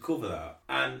used to cover that.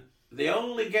 And the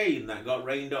only game that got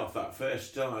rained off that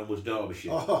first time was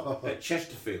Derbyshire at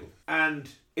Chesterfield. And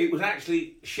it was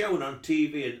actually shown on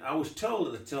TV, and I was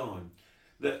told at the time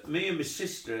that me and my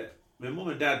sister, my mum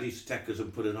and dad used to take us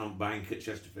and put it on bank at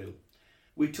Chesterfield.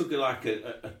 We took it like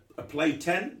a play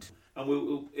tent,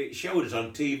 and it showed us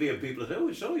on TV, and people said, "Oh,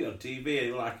 we saw you on TV." And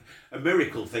it was like a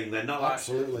miracle thing then, not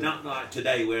like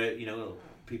today where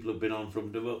people have been on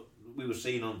from. We were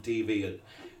seen on TV.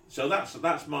 So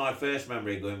that's my first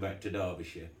memory going back to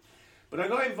Derbyshire. But I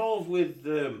got involved with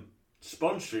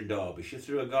sponsoring Derbyshire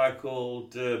through a guy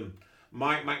called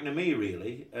Mike McNamee,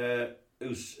 really,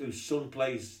 whose son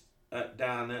plays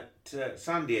down at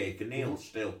Sandy Acre, Neil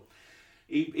still.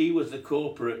 He was the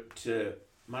corporate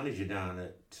manager down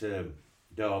at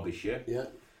Derbyshire. Yeah.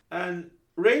 And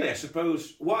really, I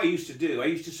suppose, what I used to do, I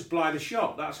used to supply the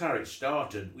shop. That's how it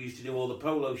started. We used to do all the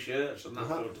polo shirts and that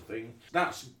sort of thing.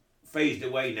 That's phased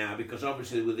away now because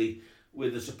obviously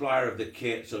with the supplier of the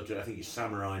kit, sort of, I think it's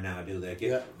Samurai now do their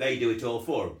kit, they do it all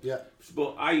for them. Yeah.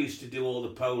 But I used to do all the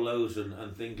polos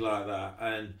and things like that.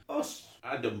 And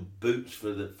I'd done boots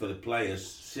for the players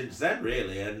since then,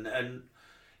 really. And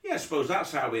yeah, I suppose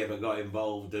that's how we ever got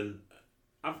involved. And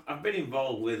I've been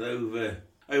involved with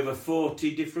over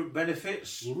 40 different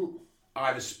benefits,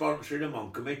 either sponsoring them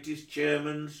on committees,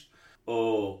 chairmans,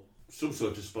 or some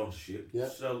sort of sponsorship. Yeah.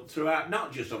 So throughout,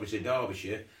 not just obviously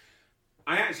Derbyshire,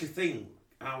 I actually think,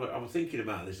 I was thinking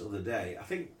about this the other day, I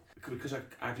think because I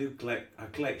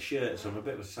collect shirts, I'm a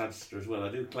bit of a sadster as well, I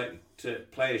do collect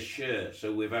players' shirts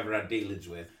who we've ever had dealings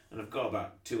with, and I've got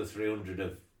about 200 or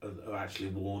 300 of actually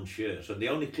worn shirts, and the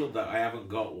only club that I haven't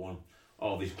got one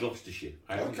of is Gloucestershire.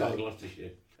 I haven't got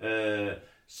Gloucestershire.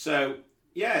 So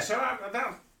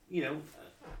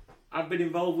I've been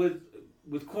involved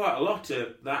with quite a lot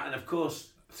of that, and of course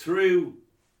through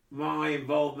my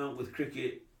involvement with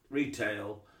cricket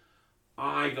retail,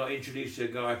 I got introduced to a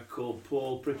guy called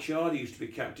Paul Pritchard. He used to be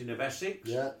captain of Essex.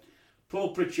 Yeah.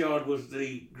 Paul Pritchard was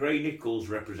the Grey Nichols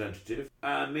representative.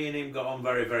 Me and him got on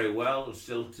very, very well.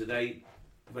 Still today,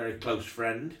 very close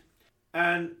friend.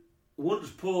 And once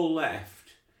Paul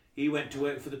left, he went to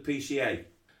work for the PCA.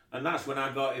 And that's when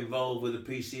I got involved with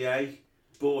the PCA,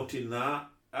 sporting that.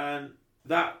 And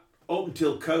that, up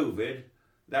until COVID,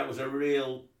 that was a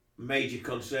real major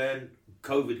concern.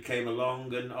 COVID came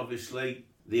along and obviously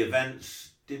the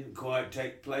events didn't quite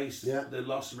take place. Yeah. The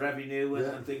loss of revenue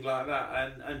and things like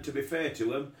that. And to be fair to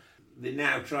them, they're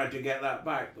now trying to get that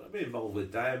back. But I've been involved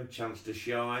with them, Chance to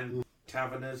Shine,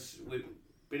 Taverners. We've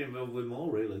been involved with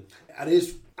more, really. It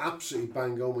is absolutely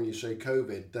bang on when you say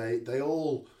COVID. They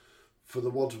all, for the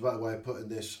want of a better way of putting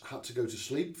this, had to go to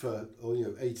sleep for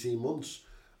 18 months.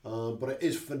 But it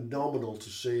is phenomenal to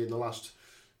see in the last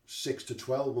 6 to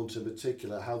 12 months in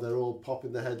particular how they're all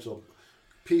popping their heads up.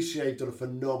 PCA done a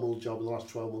phenomenal job in the last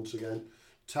 12 months again.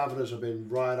 Taverners have been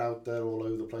right out there all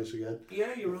over the place again.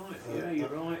 Yeah, you're right. You're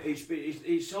right.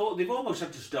 It's all, they've almost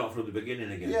had to start from the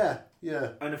beginning again.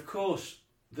 Yeah. And of course,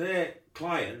 their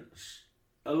clients,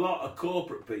 a lot of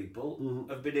corporate people,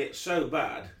 have been hit so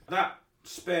bad that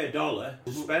spare dollar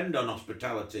to spend on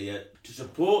hospitality to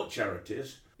support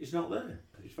charities is not there.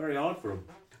 It's very hard for them.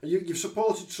 You've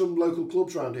supported some local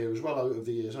clubs around here as well over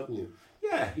the years, haven't you?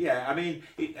 Yeah. I mean,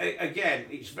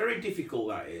 it's very difficult,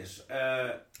 that is.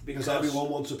 Because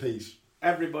everyone wants a piece.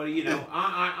 Everybody,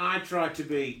 I try to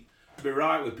be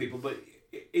right with people, but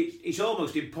it's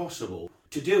almost impossible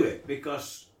to do it,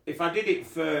 because if I did it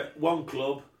for one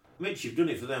club, Mitch, you've done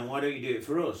it for them, why don't you do it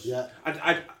for us? Yeah.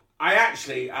 I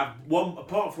actually have one,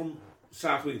 apart from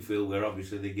South Wingfield, where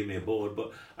obviously they give me a board,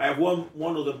 but I have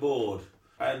one other board,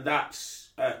 and that's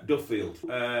Duffield,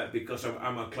 because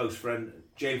I'm a close friend.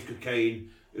 James Cockayne,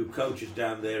 who coaches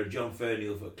down there, and John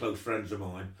Ferniel, are close friends of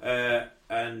mine,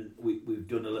 and we've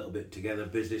done a little bit together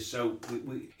business. So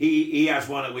he has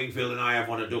one at Wingfield and I have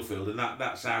one at Duffield, and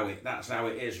that's how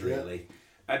it is, really. Yeah.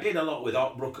 I did a lot with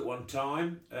Ockbrook at one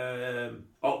time.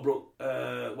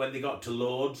 Ockbrook, when they got to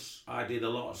Lords, I did a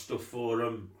lot of stuff for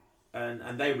them,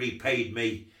 and they repaid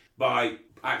me by,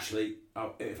 actually,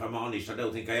 if I'm honest, I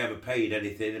don't think I ever paid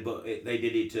anything, but they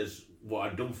did it as what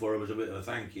I'd done for them as a bit of a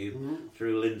thank you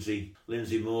through Lindsay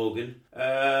Morgan.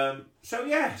 So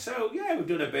we've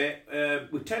done a bit.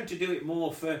 We tend to do it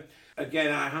more for,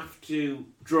 again, I have to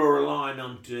draw a line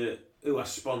onto who I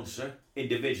sponsor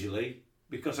individually,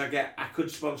 because I could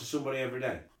sponsor somebody every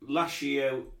day. Last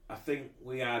year, I think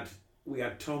we had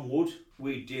Tom Wood.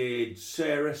 We did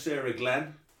Sarah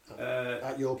Glenn.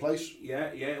 At your place?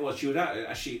 Yeah. Well, she was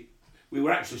actually. We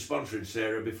were actually sponsoring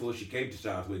Sarah before she came to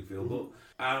South Wingfield,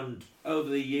 and over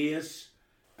the years,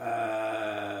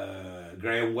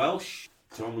 Graham Welsh,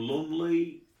 Tom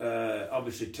Lumley,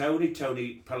 obviously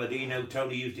Tony Palladino.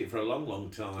 Tony used it for a long, long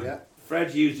time. Yeah.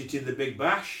 Fred used it in the Big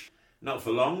Bash, not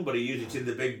for long, but he used it in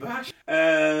the Big Bash.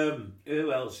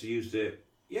 Who else used it?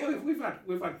 Yeah, we've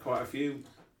had quite a few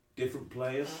different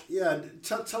players. Yeah,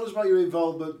 tell us about your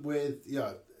involvement with,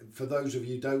 for those of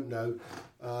you who don't know,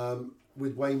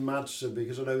 with Wayne Madsen,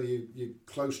 because I know you're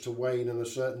close to Wayne and a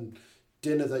certain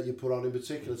dinner that you put on in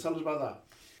particular. Tell us about that.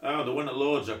 Oh, the one at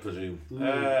Lords, I presume.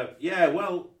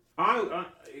 Well,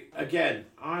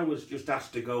 I was just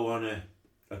asked to go on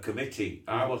a committee.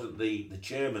 I wasn't the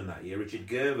chairman that year. Richard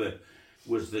Gerber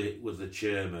was the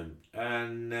chairman,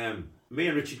 and me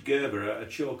and Richard Gerber are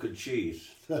chalk and cheese.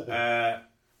 And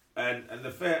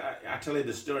I tell you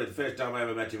the story. The first time I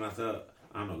ever met him, I thought,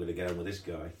 I'm not going to get on with this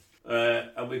guy.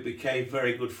 And we became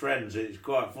very good friends. It's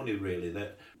quite funny, really,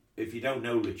 that if you don't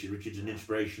know Richard's an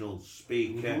inspirational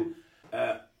speaker,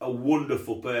 a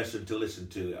wonderful person to listen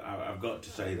to. I've got to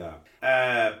say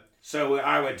that. So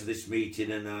I went to this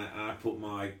meeting and I put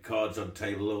my cards on the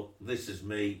table. Look, this is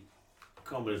me,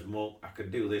 common as muck. I can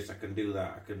do this. I can do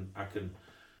that.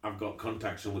 I've got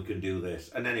contacts and we can do this.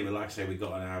 And anyway, like I say, we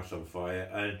got an house on fire.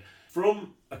 And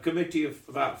from a committee of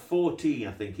about 14,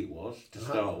 I think it was, to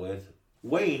start with,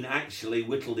 Wayne actually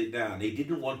whittled it down. He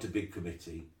didn't want a big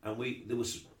committee. And there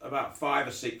was about 5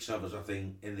 or 6 of us, I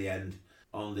think, in the end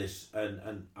on this.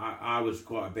 And I was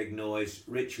quite a big noise.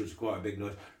 Rich was quite a big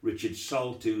noise. Richard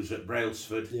Salt, who's at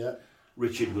Brailsford. Yeah.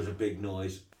 Richard was a big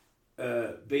noise.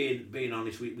 Being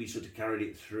honest, we sort of carried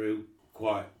it through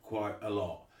quite a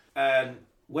lot. And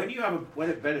when you have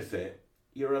a benefit,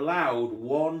 you're allowed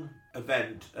one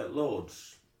event at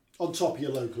Lord's. On top of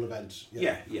your local events.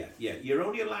 Yeah. You're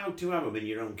only allowed to have them in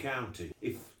your own county.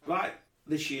 If, like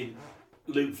this year,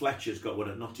 Luke Fletcher's got one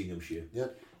at Nottinghamshire. Yeah.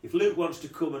 If Luke wants to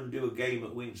come and do a game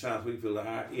at South Wingfield,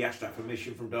 he has to have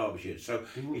permission from Derbyshire. So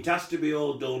it has to be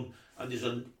all done,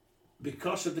 and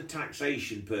because of the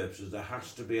taxation purposes, there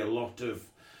has to be a lot of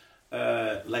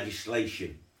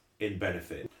legislation in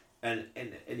benefit. And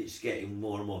it's getting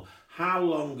more and more. How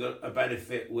long a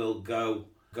benefit will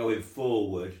going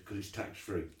forward, because it's tax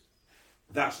free,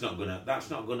 that's not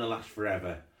gonna last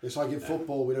forever. It's like in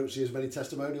football, we don't see as many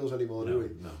testimonials anymore, do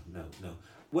we? No.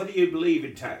 Whether you believe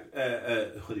in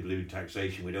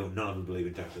taxation, we don't. None of us believe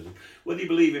in taxation. Whether you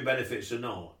believe in benefits or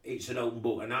not, it's an open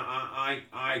book, and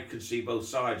I can see both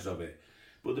sides of it.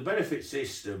 But the benefit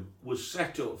system was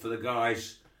set up for the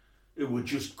guys who were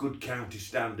just good county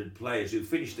standard players who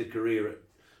finished their career at,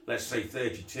 let's say,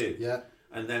 32,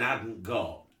 and then hadn't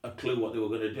got a clue what they were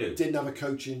going to do. Didn't have a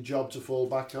coaching job to fall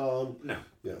back on. No.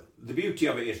 Yeah. The beauty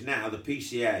of it is now the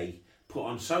PCA put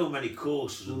on so many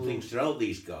courses and things to help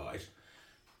these guys,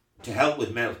 to help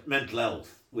with mental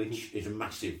health, which is a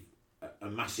massive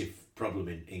problem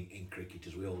in cricket,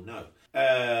 as we all know.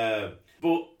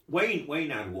 But Wayne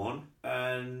had one,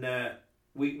 and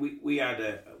we had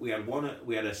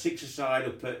a six-a-side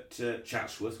up at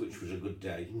Chatsworth, which was a good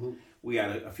day. We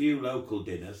had a few local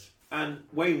dinners, and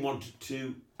Wayne wanted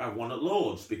to have one at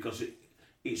Lord's because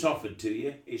it's offered to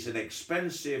you. It's an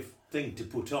expensive thing to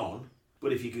put on,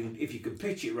 but if you can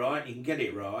pitch it right, you can get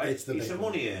it right. It's a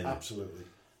money earner. Absolutely.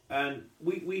 And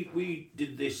we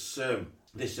did this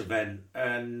event,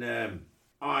 and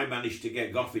I managed to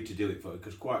get Goffey to do it for it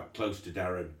because quite close to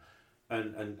Darren,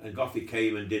 and Goffey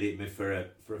came and did it for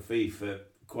a fee, for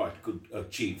quite a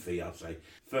cheap fee, I'd say,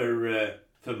 for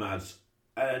Mads.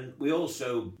 And we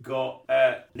also got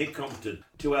Nick Compton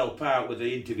to help out with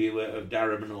the interview of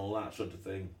Darren and all that sort of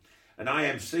thing, and I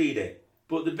emceed it.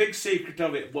 But the big secret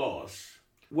of it was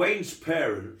Wayne's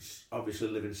parents obviously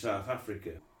live in South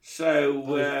Africa.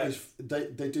 So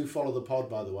they do follow the pod,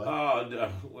 by the way. Oh,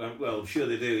 well, I'm sure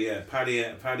they do. Yeah, Paddy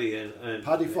and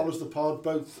Paddy follows the pod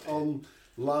both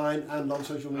online and on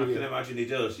social media. I can imagine he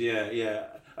does. Yeah,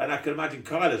 and I can imagine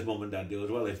Kyla's mum and dad do as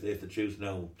well if the truth's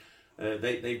known.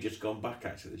 They've just gone back.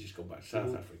 Actually, they've just gone back to South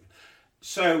Africa.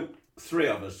 So 3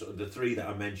 of us, the 3 that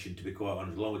I mentioned, to be quite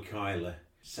honest, along with Kyla,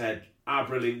 said, how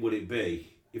brilliant would it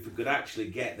be if we could actually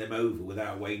get them over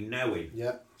without Wayne knowing?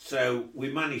 Yeah. So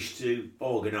we managed to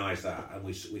organise that, and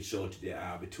we sorted it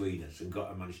out between us, and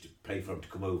managed to pay for him to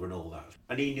come over and all that.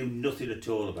 And he knew nothing at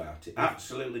all about it,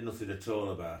 absolutely nothing at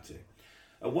all about it.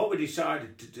 And what we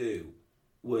decided to do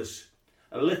was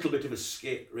a little bit of a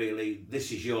skit, really.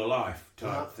 This is your life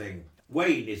type thing.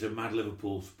 Wayne is a mad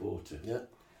Liverpool supporter. Yeah.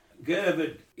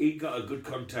 Gervin, he got a good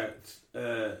contact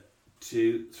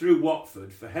through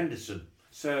Watford for Henderson.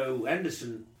 So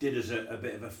Henderson did us a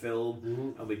bit of a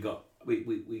film, and we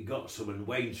got some in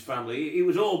Wayne's family. It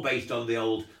was all based on the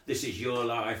old "This is your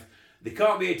life." They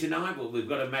can't be here tonight, but we've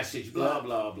got a message. Blah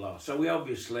blah blah. So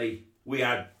we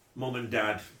had Mum and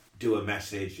Dad do a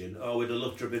message, and we'd have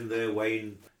loved to have been there,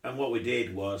 Wayne. And what we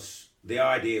did was, the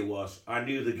idea was, I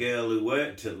knew the girl who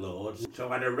worked at Lord's, so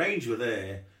I'd arranged with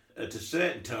her. At a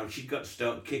certain time, she got to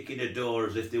start kicking her door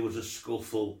as if there was a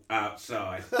scuffle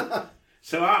outside.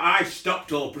 So I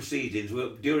stopped all proceedings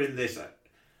during this,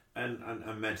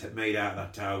 and made out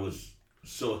that I was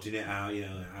sorting it out. You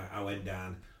know, I went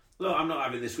down. Look, I'm not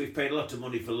having this. We've paid a lot of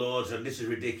money for Lord's, and this is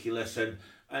ridiculous. And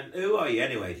who are you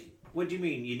anyway? What do you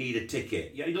mean you need a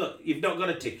ticket? Yeah, look, you've not got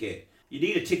a ticket. You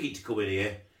need a ticket to come in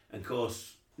here. And of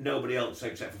course, nobody else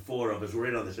except for 4 of us were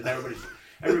in on this, and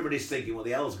everybody's thinking, what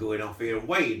the hell's going off here? And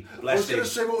Wayne, bless him. I was going to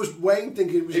say, what was Wayne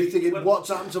thinking? Was he thinking, what's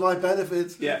happened to my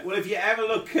benefits? Yeah. Well, if you ever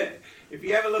look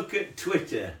at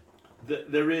Twitter,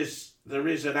 there is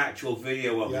an actual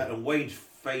video of it, and Wayne's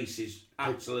face is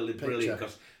absolutely brilliant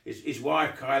because his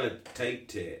wife Kyla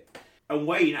taped it. And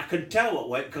Wayne, I can tell what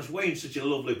Wayne, because Wayne's such a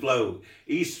lovely bloke.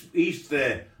 He's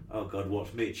there. Oh God,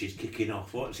 what's Mitch? He's kicking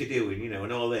off. What's he doing?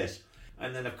 And all this.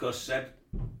 And then of course said,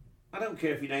 I don't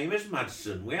care if your name is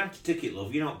Madsen. We have to ticket,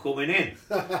 love. You're not coming in.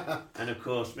 And of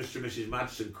course, Mr. and Mrs.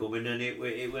 Madsen coming, and it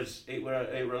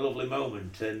were a lovely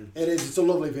moment. And it is. It's a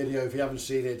lovely video. If you haven't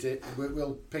seen it,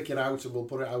 we'll pick it out and we'll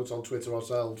put it out on Twitter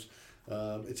ourselves.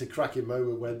 It's a cracking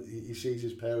moment when he sees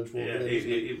his parents walking in.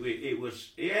 It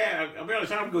was. Yeah, I'll be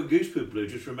honest. I'm going goosepoop blue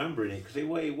just remembering it because it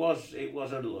was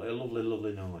a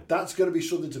lovely night. That's going to be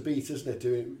something to beat, isn't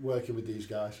it? Working with these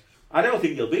guys. I don't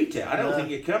think you'll beat it. I don't think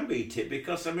you can beat it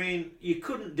because you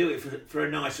couldn't do it for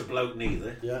a nicer bloke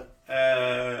neither. Yeah.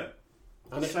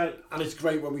 And it's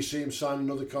great when we see him sign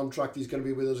another contract. He's going to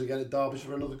be with us again at Derbyshire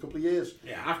for another couple of years.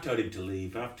 Yeah, I've told him to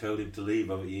leave.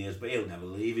 over years, but he'll never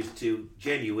leave. He's too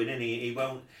genuine, and he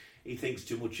won't. He thinks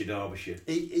too much of Derbyshire.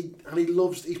 He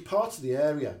loves. He's part of the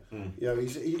area.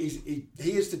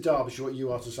 He is to Derbyshire what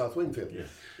you are to South Wingfield.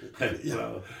 Yeah.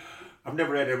 Well, I've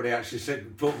never heard anybody actually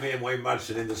put me and Wayne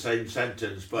Madsen in the same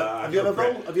sentence. But have you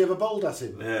ever bowled at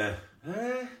him? I don't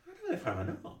know if I have or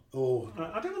not. Oh,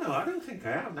 I don't know. I don't think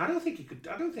I have. I don't think he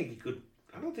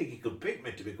could pick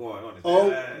me, to be quite honest. Oh,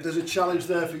 there's a challenge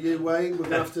there for you, Wayne. We're going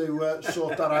to have to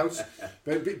sort that out.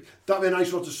 But that'd be a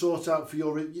nice one to sort out for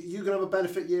your. You're going to have a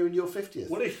benefit year in your 50th.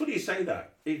 Well, it's funny you say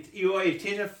that. It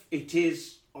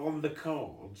is on the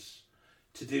cards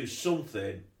to do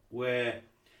something where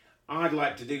I'd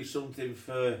like to do something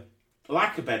for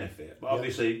like a benefit, but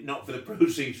obviously not for the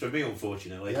proceeds for me,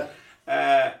 unfortunately.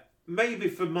 Yeah. Maybe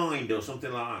for Mind or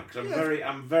something like that, because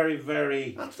I'm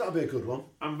very. That'll be a good one.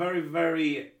 I'm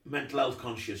very mental health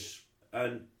conscious,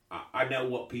 and I know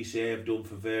what PCA have done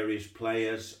for various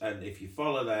players, and if you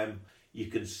follow them, you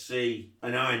can see.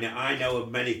 And I know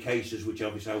of many cases which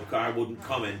obviously I wouldn't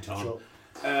comment on,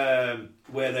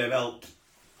 where they've helped,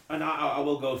 and I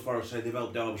will go as far as say they've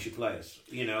helped Derbyshire players.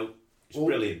 It's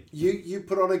brilliant. You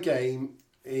put on a game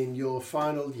in your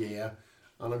final year.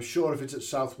 And I'm sure if it's at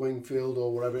South Wingfield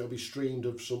or wherever, it'll be streamed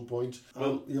at some point.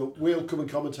 Well, we'll come and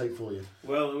commentate for you.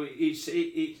 Well,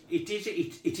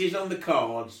 it is on the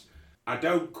cards. I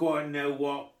don't quite know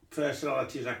what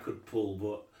personalities I could pull,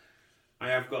 but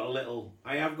I have got a little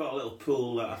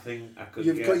pool that I think I could.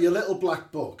 You've got your little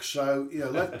black book, so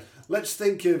let's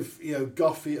think of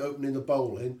Goffey opening the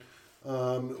bowling.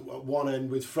 At one end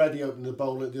with Freddie opening the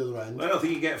bowl at the other end. Well, I don't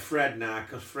think you get Fred now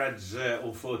because Fred's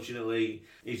unfortunately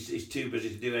he's too busy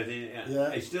to do anything. Yeah.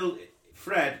 It's still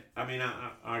Fred. I mean,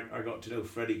 I got to know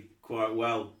Freddie quite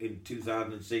well in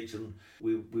 2006, and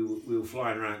we were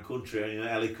flying around country in a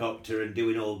helicopter and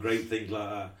doing all great things like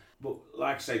that. But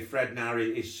like I say, Fred now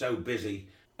is so busy,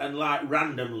 and like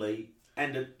randomly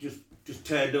just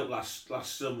turned up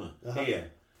last summer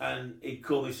here, and he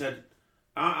called me and said,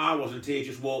 I wasn't here,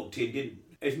 just walked in, didn't.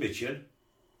 It's Mitchell.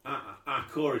 Our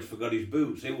Corey's forgot his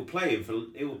boots. He were playing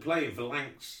for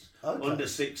Lancs under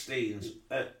 16s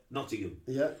at Nottingham.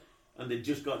 Yeah. And they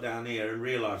just got down here and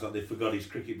realised that they forgot his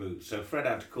cricket boots. So Fred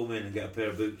had to come in and get a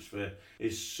pair of boots for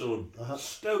his son.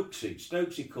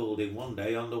 Stokesy called him one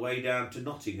day on the way down to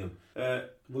Nottingham. Well,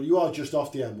 you are just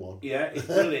off the M1. Yeah, it's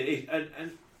brilliant.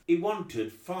 And he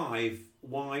wanted 5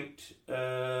 white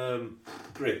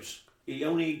grips. He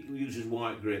only uses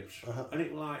white grips. And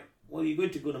it was like, well, you're going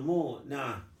to go to more.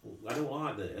 Nah, I don't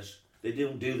like this. They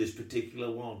don't do this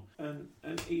particular one. And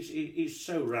it's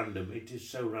so random. It is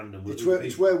so random.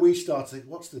 It's where we start to think,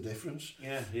 what's the difference?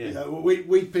 Yeah.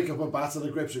 We pick up a bat and the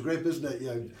grip's a grip, isn't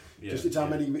it? It's how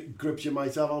many grips you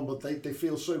might have on, but they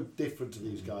feel so different to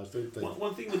these guys, don't they?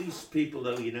 One thing with these people,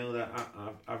 though, that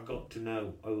I've got to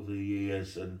know over the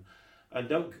years, and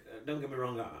don't get me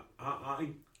wrong, I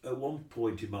at one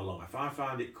point in my life, I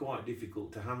found it quite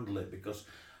difficult to handle it because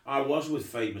I was with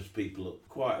famous people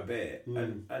quite a bit,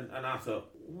 and I thought,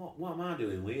 what am I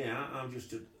doing here? I'm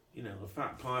just a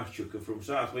fat pipe chucker from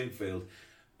South Wingfield,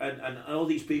 and all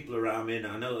these people around me, and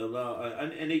I know a lot,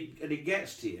 and it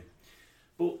gets to you.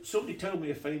 But somebody told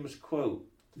me a famous quote.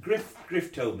 Griff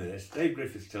told me this. Dave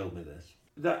Griffiths told me this.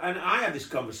 And I had this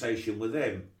conversation with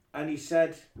him, and he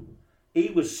said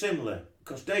he was similar.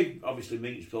 Because Dave obviously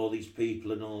meets all these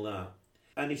people and all that.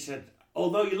 And he said,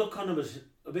 although you look on them as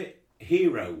a bit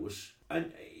heroes,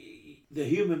 and they're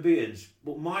human beings,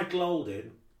 but Michael Holding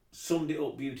summed it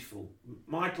up beautiful.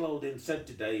 Michael Oldham said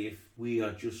today, if we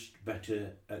are just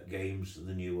better at games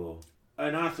than you are.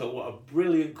 And I thought, what a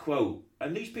brilliant quote.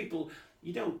 And these people,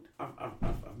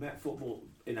 I've met football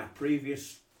in our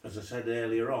previous, as I said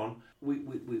earlier on,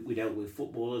 we dealt with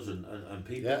footballers and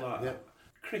people like that.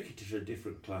 Cricketers are a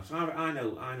different class. I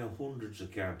know hundreds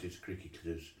of counties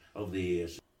cricketers over the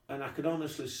years, and I can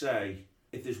honestly say,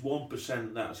 if there's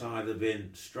 1% that's either been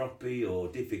stroppy or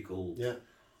difficult,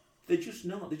 they're just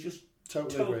not. They're just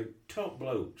top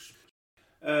blokes.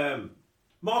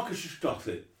 Marcus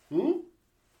Stothard,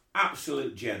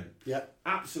 absolute gent. Yeah,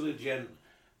 absolute gent.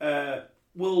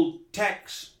 Will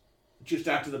text just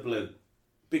out of the blue,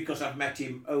 because I've met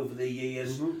him over the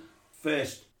years.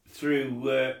 First through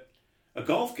a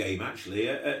golf game actually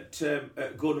at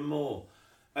Gordon Moore,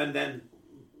 and then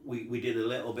we did a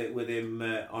little bit with him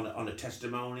on a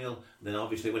testimonial. Then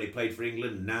obviously when he played for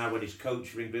England, now when he's coach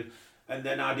for England, and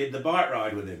then I did the bike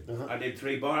ride with him. I did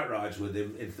 3 bike rides with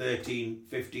him in 13,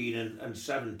 15 and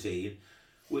 17,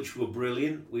 which were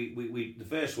brilliant. We the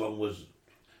first one was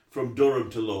from Durham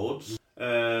to Lords,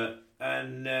 and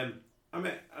I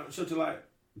mean, sort of like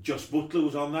Josh Butler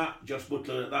was on that. Josh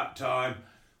Butler at that time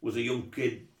was a young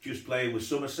kid just playing with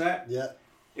Somerset. Yeah.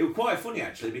 It was quite funny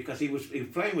actually, because he was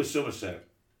playing with Somerset,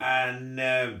 and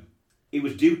he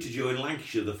was due to join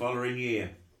Lancashire the following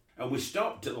year. And we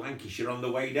stopped at Lancashire on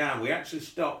the way down. We actually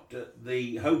stopped at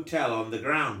the hotel on the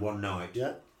ground one night.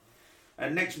 Yeah.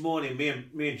 And next morning,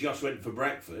 me and Josh went for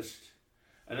breakfast.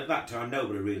 And at that time,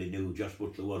 nobody really knew who Josh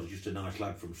Butler was. Just a nice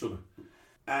lad from Summer.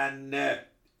 And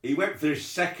he went for his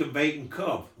second bacon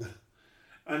cob.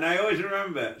 And I always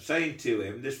remember saying to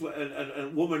him, a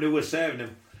woman who was serving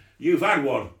him, "You've had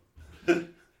one."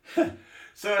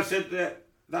 So I said,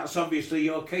 "That's obviously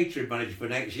your catering manager for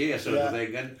next year," sort of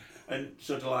thing. And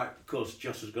sort of like, of course,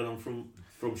 Josh has gone on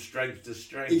from strength to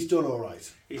strength. He's done all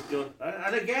right. He's done,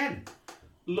 and again,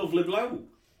 lovely bloke,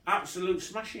 absolute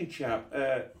smashing chap.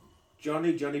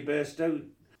 Johnny Bairstow,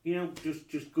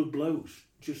 just good blokes.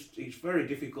 Just it's very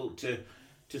difficult to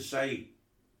say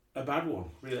a bad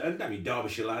one, really. And I mean,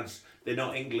 Derbyshire lads, they're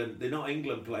not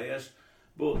England players,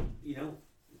 but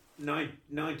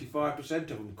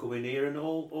 95% of them come in here and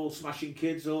all smashing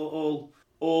kids, all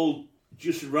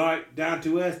just right down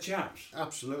to earth chaps.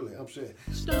 Absolutely.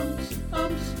 Stumps,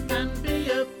 umps, and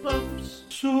beer pumps.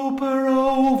 Super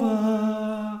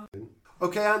Over.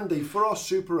 Okay, Andy, for our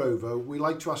Super Over, we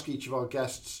like to ask each of our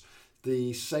guests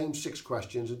the same 6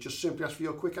 questions and just simply ask for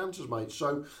your quick answers, mate.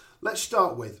 So let's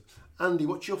start with, Andy,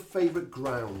 what's your favourite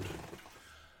ground?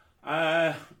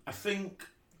 I think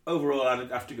overall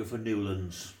I'd have to go for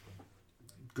Newlands.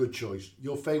 Good choice.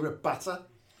 Your favourite batter?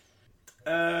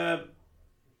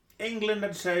 England,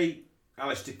 I'd say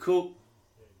Alistair Cook.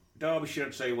 Derbyshire,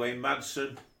 I'd say Wayne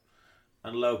Madsen.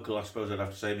 And local, I suppose I'd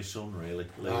have to say my son, really.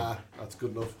 That's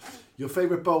good enough. Your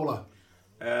favourite bowler?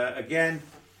 Again,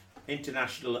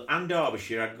 international and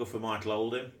Derbyshire, I'd go for Michael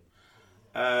Oldham.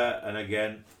 And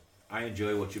again, I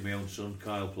enjoy watching my own son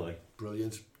Kyle play.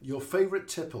 Brilliant. Your favourite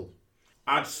tipple?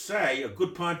 I'd say a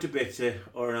good pint of bitter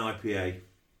or an IPA.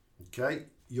 Okay.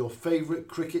 Your favourite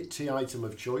cricket tea item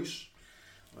of choice?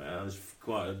 Well, there's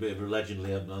quite a bit of a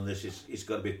legend on this. It's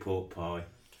got to be pork pie.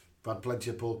 I've had plenty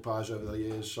of pork pies over the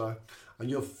years, so. And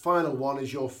your final one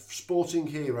is your sporting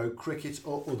hero, cricket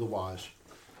or otherwise?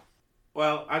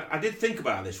 Well, I did think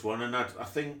about this one, and I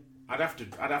think I'd have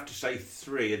to say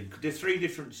 3, and they're 3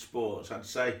 different sports. I'd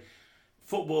say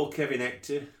football, Kevin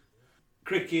Hector;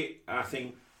 cricket, I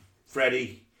think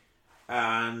Freddie;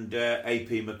 and AP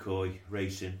McCoy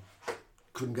racing.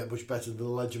 Couldn't get much better than the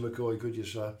legend McCoy, could you,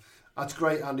 sir? That's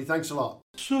great, Andy. Thanks a lot.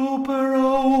 Super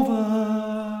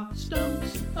Over.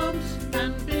 Stumps, umps,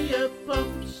 and beer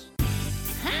pumps.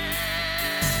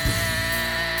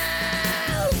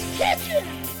 Hell's Kitchen!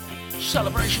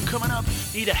 Celebration coming up?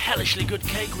 Need a hellishly good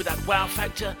cake with that wow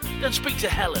factor? Then speak to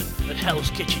Helen at Hell's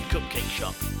Kitchen Cupcake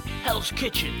Shop. Hell's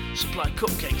Kitchen supply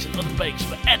cupcakes and other bakes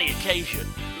for any occasion.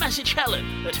 Message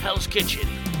Helen at Hell's Kitchen.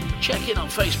 Check in on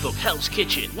Facebook, Hell's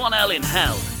Kitchen, 1L in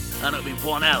Hell, and it'll be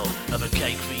 1L of a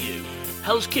cake for you.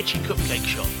 Hell's Kitchen Cupcake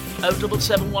Shop,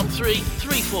 07713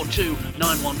 342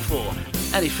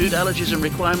 914. Any food allergies and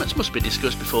requirements must be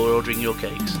discussed before ordering your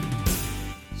cakes.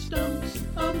 Stumps,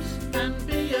 umps, and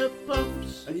beer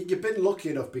pumps. And you've been lucky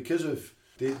enough because of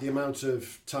the amount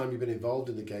of time you've been involved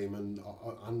in the game and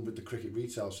with the cricket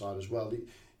retail side as well.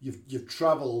 You've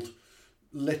travelled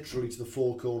literally to the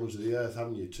 4 corners of the earth,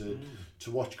 haven't you,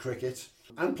 to watch cricket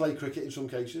and play cricket in some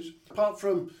cases. Apart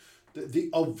from the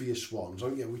obvious ones,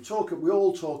 we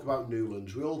all talk about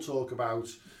Newlands, we all talk about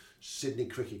Sydney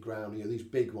Cricket Ground, these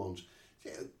big ones.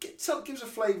 Give us a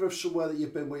flavour of somewhere that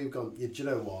you've been where you've gone, do you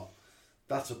know what?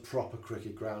 That's a proper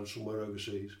cricket ground somewhere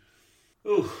overseas.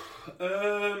 Been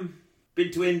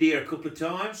to India a couple of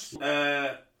times.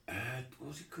 What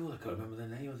was it called? I can't remember the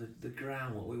name of the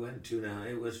ground what we went to now.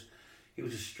 It was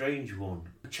a strange one.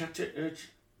 I can't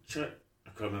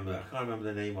remember that. I can't remember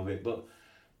the name of it, but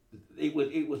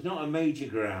it was not a major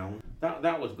ground.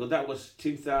 That was good. That was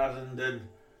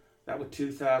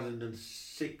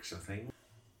 2006, I think.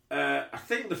 I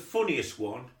think the funniest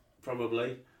one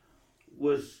probably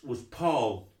was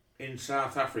Paul in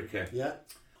South Africa. Yeah.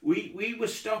 We were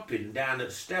stopping down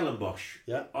at Stellenbosch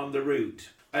on the route,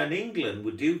 and England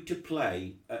were due to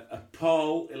play a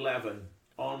Paul 11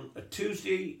 on a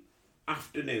Tuesday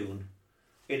afternoon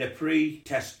in a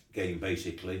pre-test game,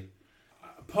 basically.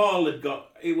 Paul had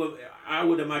got it. I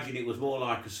would imagine it was more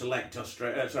like a select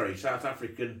South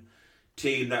African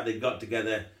team that they got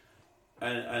together,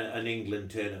 and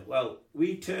England turned up. Well,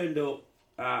 we turned up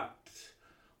at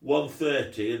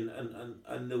 1:30,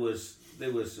 and there was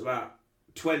about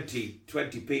 20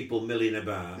 people milling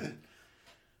about.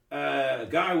 A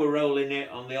guy were rolling it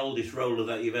on the oldest roller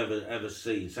that you've ever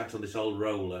seen, sat on this old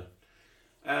roller,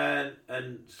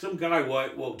 and some guy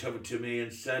walked over to me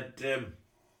and said,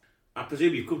 "I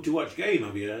presume you've come to watch game,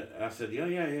 have you?" I said,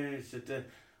 "Yeah." He said,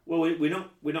 "Well,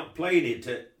 we're not playing it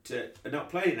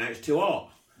now. It's too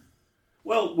hot."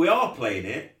 Well, we are playing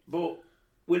it, but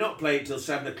we're not playing it till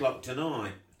 7 o'clock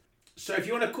tonight. So if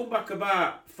you want to come back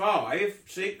about 5,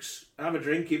 6, have a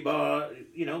drink at bar,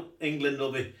 England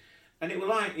will be. And it was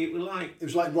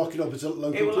like rocking up at a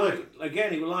local club. It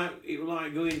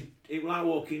was like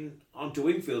walking onto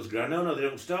Wingfield's ground. No, they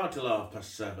don't start till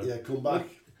 7:30. Yeah, come back.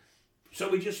 So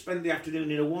we just spent the afternoon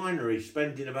in a winery,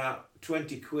 spending about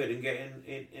 20 quid and getting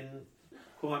in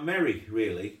quite merry,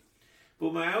 really.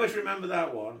 But I always remember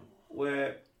that one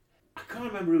where I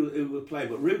can't remember who would play,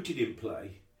 but Rooty didn't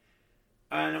play.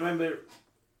 And I remember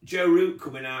Joe Root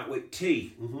coming out with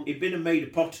tea. Mm-hmm. He'd been and made a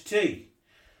pot of tea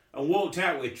and walked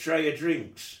out with a tray of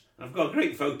drinks. And I've got a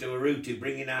great photo of Rooty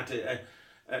bringing out a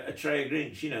tray of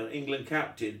drinks, England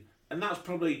captain. And that's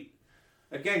probably,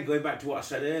 again, going back to what I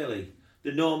said earlier,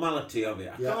 the normality of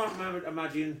it. I can't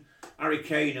imagine Harry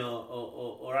Kane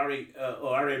or Harry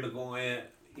Maguire,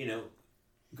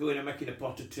 going and making a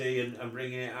pot of tea and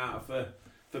bringing it out for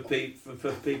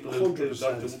people who've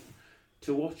got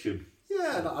to watch him.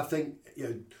 Yeah, and I think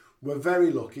we're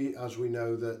very lucky, as we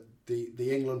know, that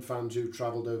the England fans who've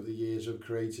travelled over the years have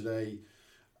created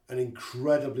an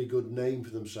incredibly good name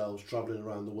for themselves travelling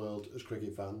around the world as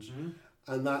cricket fans. Mm-hmm.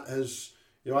 And that has,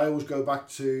 I always go back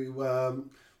to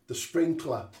the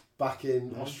sprinkler back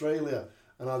in Australia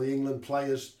and how the England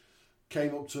players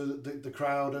came up to the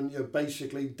crowd and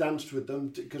basically danced with them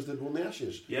because they'd won the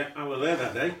Ashes. Yeah, I was there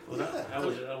that day. I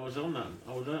was on that.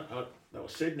 That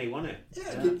was Sydney, wasn't it?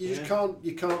 Yeah, you just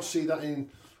can't see that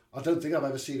in. I don't think I've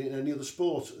ever seen it in any other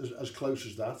sport as close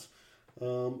as that,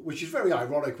 which is very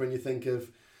ironic when you think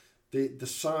of the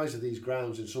size of these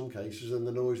grounds in some cases and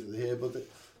the noise that they hear. But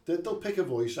they'll pick a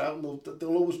voice out and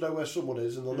they'll always know where someone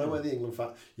is and they'll know where the England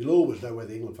fans. You'll always know where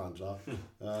the England fans are,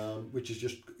 which is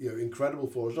just incredible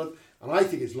for us. And I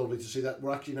think it's lovely to see that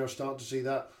we're actually now starting to see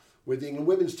that with the England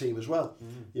women's team as well.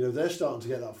 They're starting to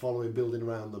get that following building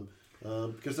around them.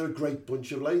 Because they're a great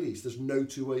bunch of ladies. There's no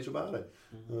two ways about it.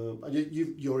 And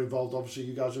you're involved, obviously.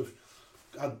 You guys have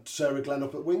had Sarah Glenn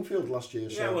up at Wingfield last year.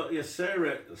 So. Yeah,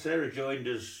 Sarah joined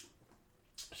us.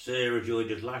 Sarah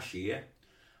joined us last year,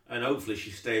 and hopefully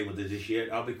she's staying with us this year.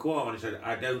 I'll be quite honest.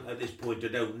 At this point, I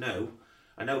don't know.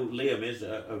 I know Liam is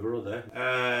her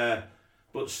brother,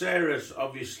 but Sarah's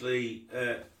obviously.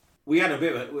 We had a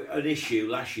bit of an issue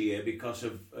last year because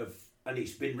of, and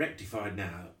it's been rectified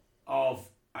now, of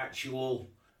actual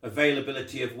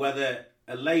availability of whether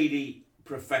a lady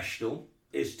professional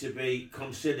is to be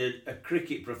considered a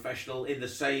cricket professional in the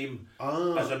same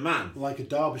as a man. Like a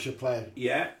Derbyshire player.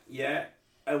 Yeah.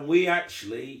 And we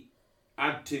actually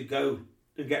had to go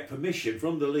and get permission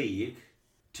from the league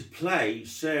to play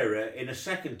Sarah in a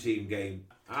second team game.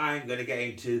 I ain't going to get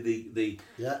into the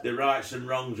rights and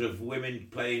wrongs of women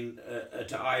playing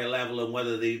at a higher level and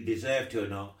whether they deserve to or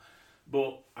not.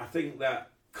 But I think that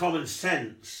common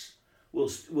sense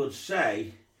would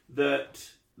say that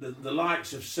the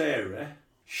likes of Sarah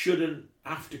shouldn't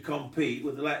have to compete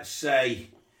with, let's say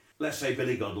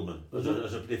Billy Godleman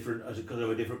as a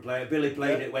different player.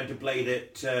 Billy went and played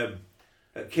at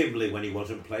Kimberley when he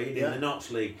wasn't playing in the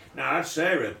Notts League. Now, had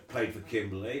Sarah played for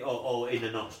Kimberley or in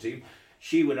the Notts team,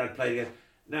 she would have played against.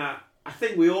 Now, I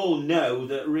think we all know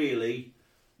that really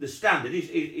the standard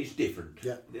is different.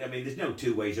 Yeah. I mean, there's no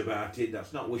two ways about it.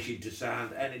 That's not wishing to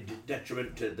sound any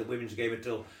detriment to the women's game at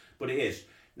all. but it is.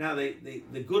 Now,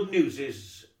 the good news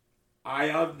is I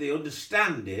have the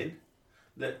understanding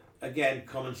that, again,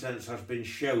 common sense has been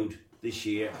showed this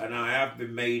year, and I have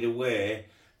been made aware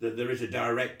that there is a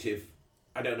directive.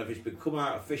 I don't know if it's been come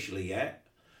out officially yet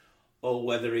or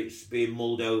whether it's being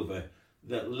mulled over,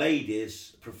 that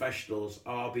ladies, professionals,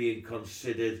 are being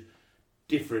considered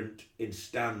different in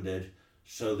standard,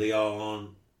 so they aren't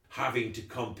having to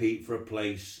compete for a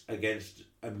place against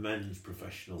a men's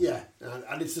professional. Yeah,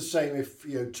 and it's the same if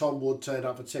Tom Wood turned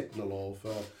out for Ticknell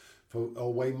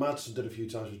or Wayne Madsen did a few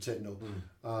times with Ticknell.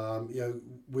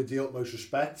 With the utmost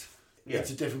respect, it's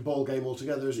a different ball game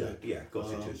altogether, isn't it? Yeah, of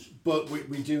course it is. But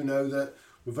we do know that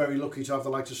we're very lucky to have the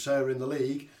likes of Sarah in the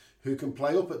league who can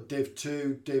play up at Div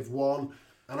 2, Div 1,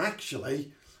 and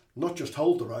actually not just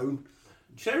hold their own.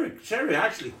 Sarah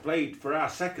actually played for our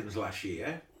seconds last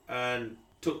year and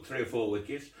took 3 or 4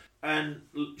 wickets, and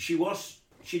she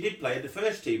did play in the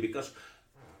first team, because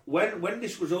when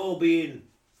this was all being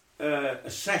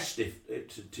assessed,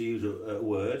 to use a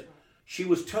word, she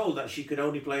was told that she could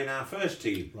only play in our first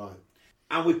team. Right.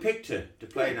 And we picked her to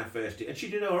play in our first team, and she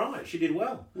did all right. She did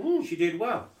well. She did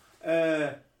well.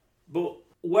 But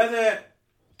whether,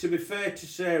 to be fair to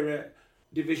Sarah,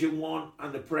 Division 1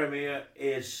 and the Premier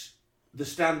is the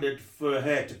standard for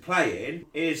her to play in,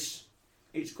 it's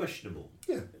questionable.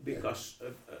 Yeah. Because,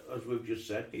 as we've just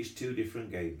said, it's 2 different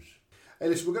games. Hey,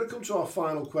 listen, we're going to come to our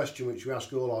final question, which we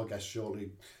ask all our guests shortly,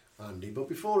 Andy. But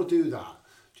before I do that,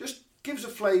 just give us a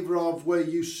flavour of where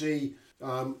you see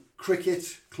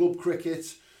cricket, club cricket,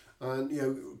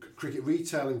 and cricket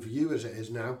retailing for you as it is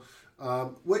now.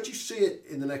 Where do you see it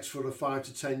in the next 5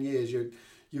 to 10 years?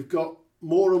 You've got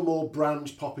more and more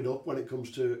brands popping up when it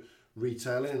comes to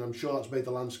retailing, and I'm sure that's made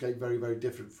the landscape very, very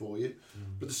different for you.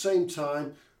 But at the same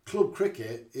time, club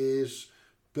cricket is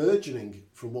burgeoning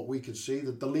from what we can see.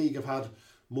 The league have had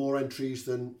more entries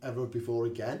than ever before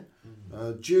again.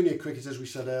 Junior cricket, as we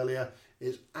said earlier,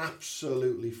 is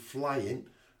absolutely flying.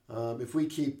 If we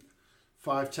keep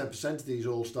 5-10% of these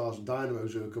all-stars and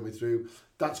dynamos who are coming through,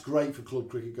 that's great for club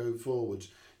cricket going forwards.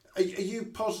 Are you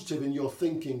positive in your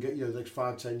thinking, the next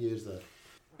 5-10 years there?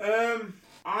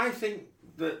 I think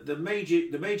that the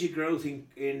major growth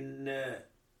in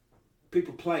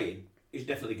people playing is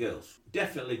definitely girls.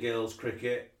 Definitely girls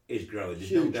cricket is growing.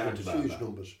 There's no doubt about that. Huge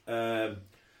numbers.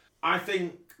 I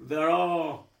think there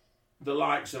are the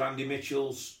likes of Andy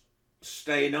Mitchell's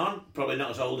staying on, probably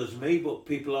not as old as me, but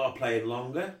people are playing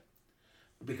longer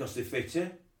because they're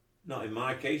fitter. Not in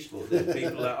my case, but there's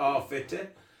people that are fitter.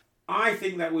 I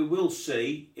think that we will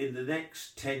see in the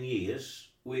next 10 years,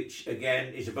 which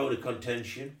again is a bone of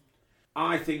contention,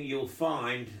 I think you'll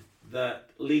find that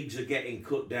leagues are getting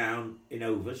cut down in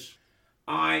overs.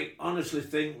 I honestly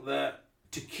think that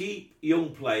to keep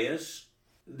young players,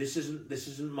 this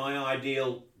isn't my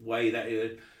ideal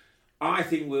way. I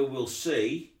think we will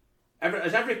see,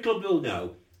 as every club will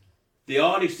know, the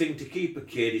hardest thing to keep a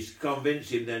kid is to convince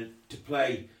him then to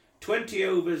play 20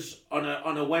 overs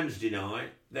on a Wednesday night,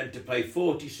 then to play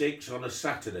 46 on a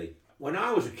Saturday. When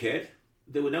I was a kid,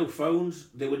 there were no phones,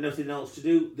 there was nothing else to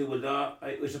do.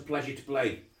 It was a pleasure to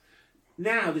play.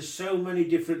 Now there's so many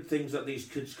different things that these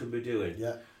kids can be doing.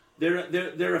 Yeah.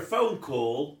 They're a phone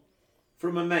call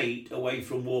from a mate away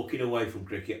from walking away from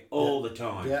cricket all the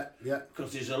time. Yeah.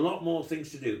 Because there's a lot more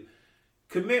things to do.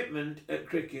 Commitment at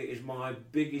cricket is my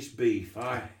biggest beef.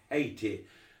 I hate it.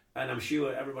 And I'm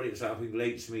sure everybody at South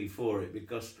England hates me for it,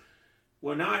 because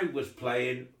when I was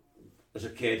playing as a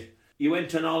kid, you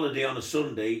went on holiday on a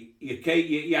Sunday, you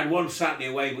had one Saturday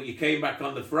away, but you came back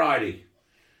on the Friday.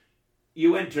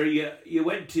 You went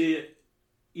to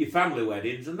your family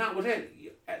weddings, and that was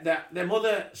it. Them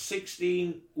other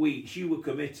 16 weeks, you were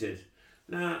committed.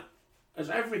 Now, as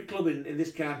every club in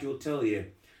this county will tell you,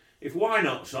 if Why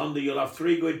Not's on, you'll have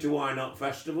 3 going to Why Not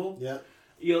Festival. Yeah.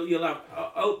 You'll have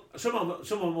some of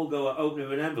them will go opening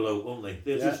of an envelope, won't they?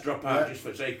 They'll just drop out just for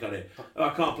the sake of it. Oh,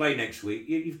 I can't play next week.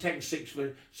 You've taken 6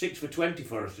 for 20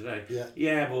 for us today.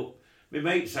 Yeah, but my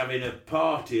mate's having a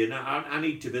party and I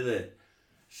need to be there.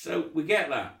 So we get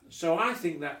that. So I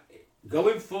think that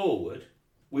going forward,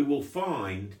 we will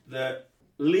find that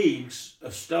leagues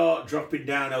start dropping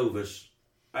down overs,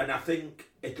 and I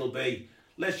think it'll be.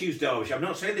 Let's use Derbyshire. I'm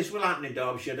not saying this will happen in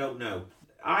Derbyshire. I don't know.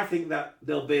 I think that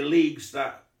there'll be leagues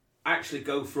that actually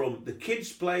go from the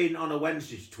kids playing on a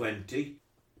Wednesday to 20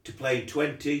 to playing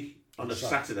 20 on a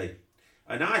Saturday.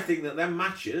 And I think that them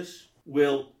matches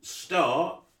will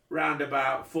start round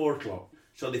about 4 o'clock.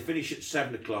 So they finish at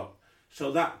 7 o'clock.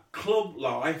 So that club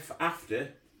life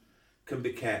after can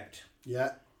be kept.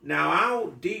 Yeah. Now,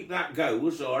 how deep that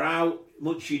goes or how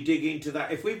much you dig into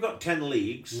that, if we've got 10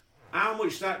 leagues, how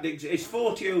much that digs? It's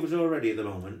 40 overs already at the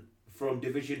moment from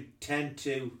Division 10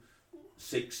 to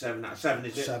 6, 7. 7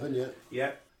 is it? 7, yeah.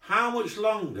 Yeah. How much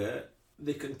longer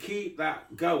they can keep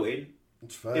that going?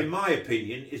 It's fair. In my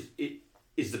opinion,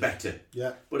 is the better.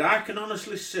 Yeah. But I can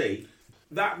honestly see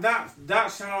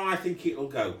that's how I think it'll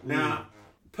go. Now,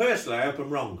 personally, I hope I'm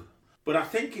wrong, but I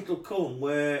think it'll come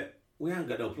where we ain't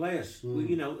got no players.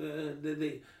 You know,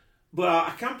 but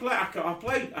I can play.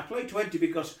 I play 20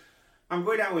 because I'm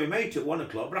going out with my mate at 1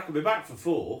 o'clock, but I can be back for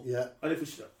 4. Yeah. And if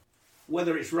it's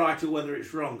whether it's right or whether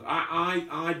it's wrong,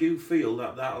 I do feel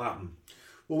that'll happen.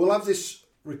 Well, we'll have this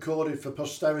recorded for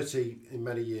posterity in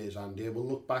many years, Andy, and we'll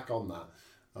look back on that.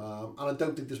 And I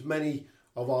don't think there's many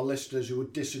of our listeners who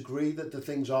would disagree that the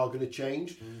things are going to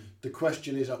change. The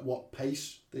question is at what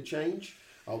pace they change,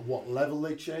 at what level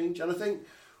they change. And I think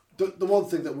the one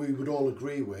thing that we would all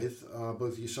agree with,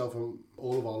 both yourself and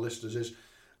all of our listeners, is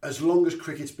as long as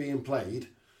cricket's being played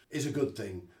is a good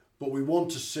thing. But we want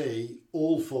to see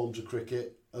all forms of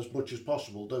cricket as much as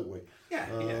possible, don't we? Yeah.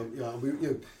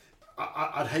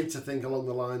 I'd hate to think along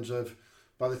the lines of,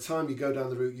 by the time you go down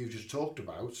the route you've just talked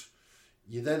about,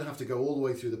 you then have to go all the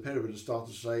way through the pyramid and start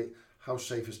to say, how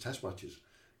safe is test matches?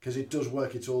 Because it does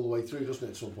work its all the way through, doesn't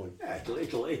it, at some point? Yeah,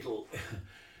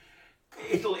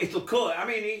 it'll cut. I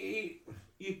mean,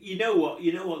 you know what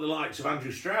the likes of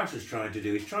Andrew Strauss is trying to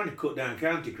do. He's trying to cut down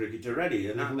county cricket already,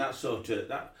 and that sort of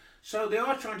that. So they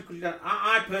are trying to cut it down.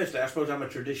 I personally, I suppose I'm a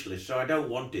traditionalist, so I don't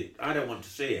want it. I don't want to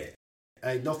see it.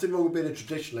 Hey, nothing wrong with being a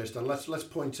traditionalist, and let's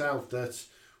point out that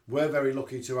we're very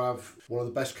lucky to have one of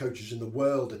the best coaches in the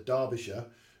world at Derbyshire,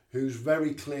 who's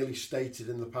very clearly stated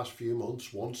in the past few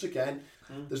months, once again,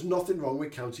 there's nothing wrong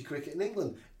with county cricket in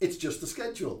England. It's just the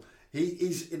schedule.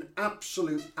 He's an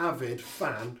absolute avid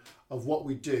fan of what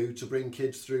we do to bring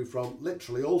kids through from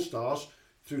literally all-stars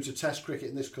through to test cricket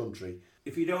in this country.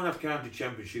 If you don't have county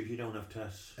championships, you don't have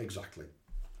tests. Exactly.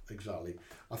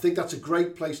 I think that's a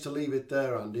great place to leave it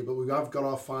there, Andy, but we have got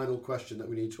our final question that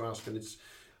we need to ask, and it's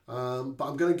but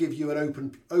I'm going to give you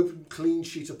an open clean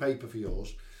sheet of paper for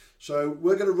yours. So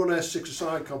we're going to run a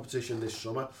six-a-side competition this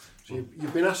summer. So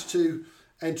you've been asked to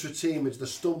enter a team into the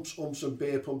Stumps, Umps and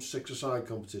Beer Pumps six-a-side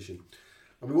competition.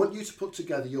 And we want you to put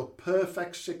together your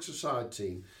perfect six-a-side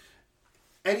team.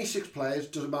 Any 6 players,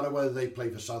 doesn't matter whether they play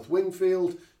for South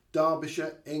Wingfield,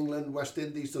 Derbyshire, England, West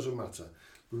Indies, doesn't matter.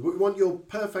 We want your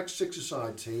perfect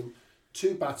six-a-side team,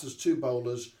 2 batters, 2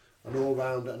 bowlers, an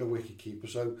all-rounder and a wicket-keeper.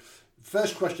 So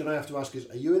first question I have to ask is,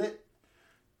 are you in it?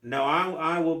 No,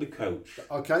 I will be coach.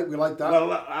 Okay, we like that.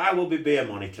 Well, I will be beer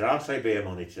monitor. I'll say beer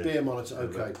monitor. Beer monitor,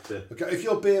 okay. Okay, if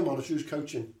you're beer monitor, who's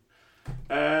coaching?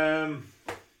 Fred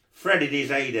in his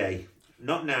heyday.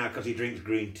 Not now because he drinks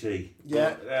green tea.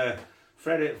 Yeah. But,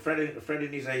 Fred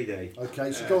in his heyday.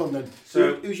 Okay, so go on then.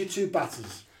 So who's your 2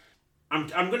 batters? I'm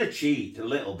going to cheat a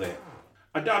little bit.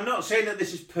 I'm not saying that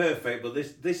this is perfect, but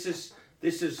this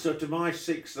is sort of my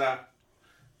 6 that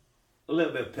a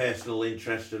little bit of personal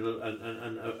interest and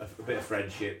a bit of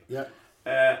friendship. Yeah.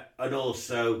 And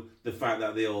also the fact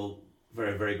that they're all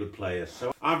very, very good players.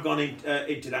 So I've gone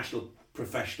international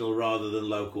professional rather than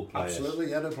local players.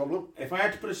 Absolutely, yeah, no problem. If I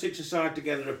had to put a 6-a-side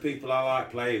together of people I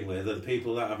like playing with and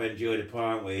people that I've enjoyed a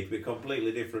pint with, it'd be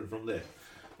completely different from this.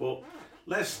 But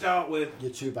let's start with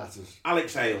your 2 batters.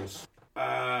 Alex Hales.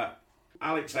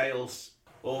 Alex Hales,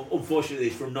 unfortunately,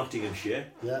 he's from Nottinghamshire.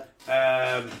 Yeah.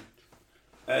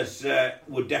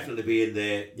 Would definitely be in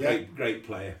there. Yeah. Great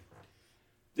player.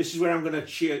 This is where I'm going to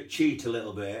cheat a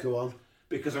little bit. Go on.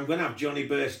 Because I'm going to have Johnny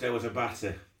Burstow as a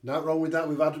batter. Not wrong with that.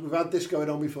 We've had this going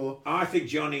on before. I think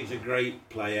Johnny's a great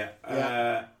player.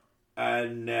 Yeah.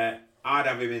 And I'd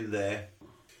have him in there.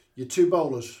 Your 2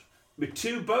 bowlers. With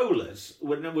 2 bowlers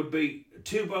would be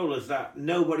 2 bowlers that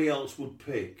nobody else would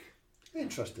pick.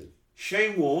 Interesting.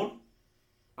 Shane Warne.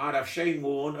 I'd have Shane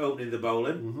Warne opening the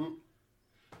bowling. Mm-hmm.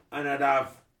 And I'd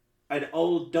have an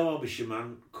old Derbyshire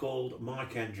man called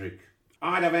Mike Hendrick.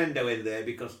 I'd have Endo in there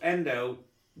because Endo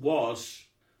was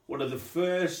one of the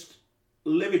first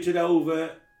limited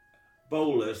over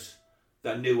bowlers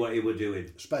that knew what he was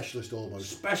doing. Specialist almost.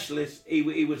 Specialist. He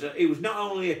was not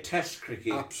only a test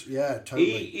cricket. Yeah,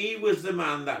 totally. He was the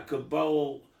man that could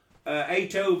bowl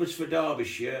 8 overs for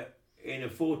Derbyshire in a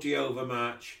 40-over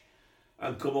match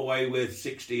and come away with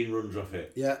 16 runs off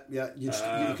it. Yeah. You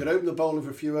could open the bowling for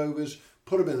a few overs,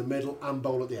 put him in the middle and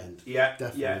bowl at the end. Yeah,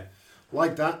 definitely. Yeah.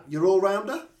 Like that. Your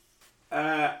all-rounder?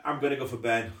 I'm going to go for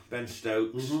Ben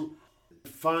Stokes. Mm-hmm.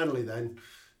 Finally then,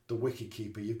 the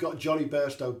wicket-keeper. You've got Johnny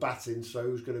Burstow batting, so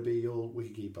who's going to be your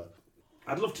wicket-keeper?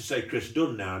 I'd love to say Chris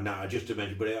Dunn now just to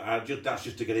mention, but that's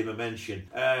just to get him a mention.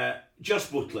 Joss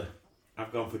Butler.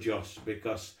 I've gone for Joss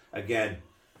because, again,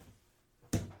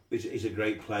 he's a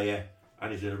great player.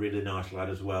 And he's a really nice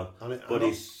lad as well.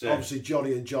 Obviously,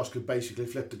 Johnny and Josh could basically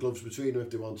flip the gloves between them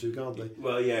if they want to, can't they?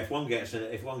 Well, yeah. If one gets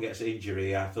an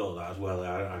injury, I thought that as well.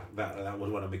 That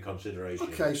was one of my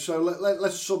considerations. Okay, so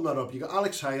let's sum that up. You got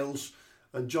Alex Hales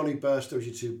and Johnny Burstow as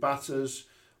your two batters,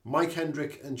 Mike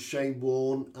Hendrick and Shane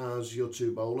Warne as your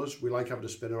two bowlers. We like having a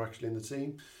spinner actually in the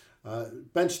team.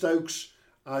 Ben Stokes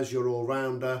as your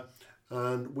all-rounder,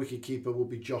 and wicketkeeper will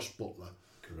be Josh Butler.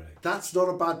 Correct. That's not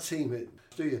a bad team,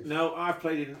 do you? No, I've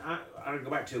played in. I go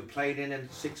back to played in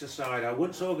a six-a-side. I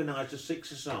once organised a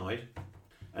six-a-side.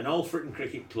 An Old Fritton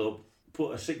Cricket Club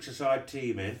put a six-a-side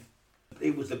team in.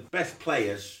 It was the best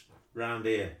players round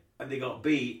here, and they got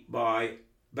beat by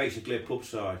basically a pub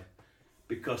side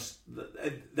because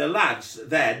the lads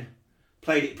then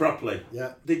played it properly.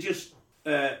 Yeah. They just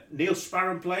Neil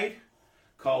Sparran played,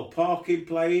 Carl Parkin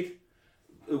played,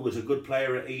 who was a good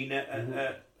player at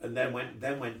Ena. And then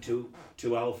went to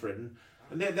Alfred,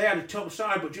 and they had a top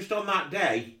side. But just on that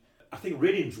day, I think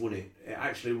Riddings won it. It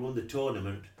actually won the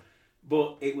tournament.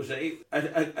 But it was a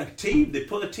team. They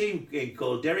put a team in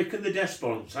called Derrick and the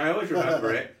Desponts. I always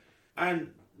remember it.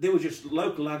 And they were just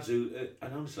local lads who.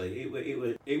 And honestly,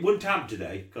 it wouldn't happen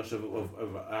today because of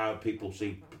how people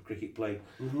see cricket played.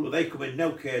 Mm-hmm. But they come in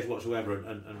no cares whatsoever,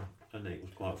 and it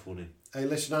was quite funny. Hey,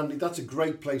 listen, Andy, that's a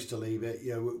great place to leave it.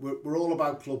 You know, we're all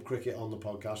about club cricket on the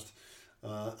podcast,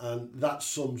 and that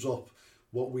sums up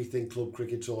what we think club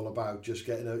cricket's all about. Just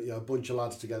getting a bunch of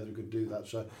lads together who could do that.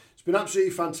 So it's been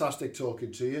absolutely fantastic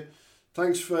talking to you.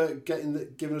 Thanks for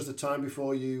giving us the time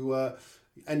before you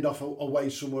end off away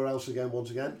somewhere else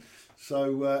once again.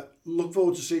 So look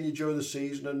forward to seeing you during the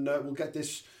season, and we'll get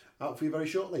this out for you very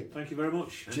shortly. Thank you very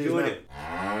much. Cheers, enjoyed mate.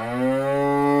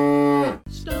 it.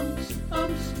 Stumps,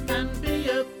 umps and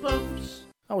beer pumps.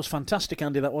 That was fantastic,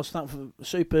 Andy. That was a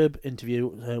superb interview.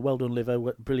 Well done,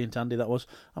 Livo. Brilliant, Andy. That was.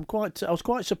 I was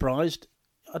quite surprised.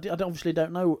 I obviously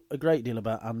don't know a great deal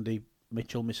about Andy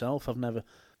Mitchell myself. I've never.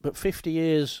 But 50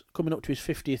 years, coming up to his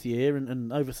 50th year,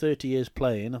 and over 30 years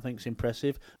playing, I think it's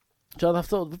impressive. So I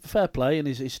thought fair play, and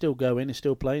he's still going, he's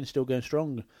still playing, still going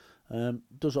strong.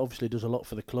 Does a lot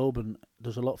for the club and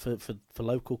does a lot for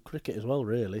local cricket as well,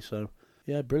 really. So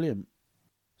yeah, brilliant.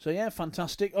 So yeah,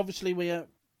 fantastic. Obviously,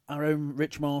 our own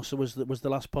Rich Marser was the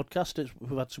last podcast.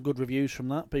 We've had some good reviews from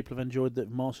that. People have enjoyed the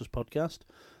Marser's podcast.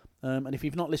 And if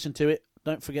you've not listened to it,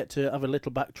 don't forget to have a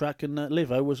little backtrack. And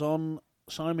Livo was on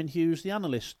Simon Hughes, the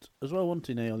analyst, as well, wasn't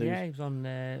he, Neil? Yeah, he was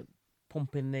on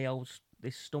pumping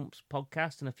this Stumps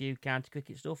podcast and a few county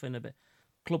cricket stuff and a bit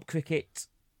club cricket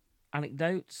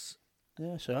anecdotes.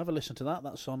 Yeah, so have a listen to that.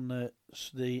 That's on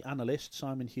the analyst,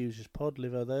 Simon Hughes' pod,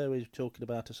 Livo there. We're talking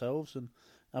about ourselves, and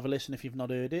have a listen if you've not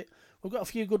heard it. We've got a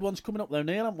few good ones coming up though,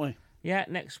 Neil, haven't we? Yeah,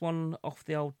 next one off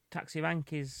the old taxi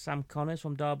rank is Sam Connors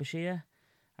from Derbyshire.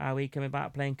 How he came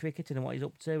about playing cricket and what he's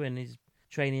up to and his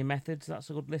training methods. That's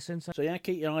a good listen. So yeah,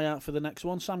 keep your eye out for the next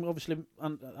one. Sam, obviously,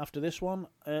 and after this one,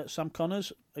 Sam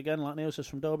Connors, again, like Neil says,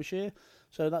 from Derbyshire.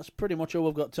 So that's pretty much all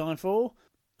we've got time for.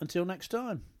 Until next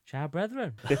time. Ciao,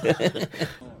 brethren.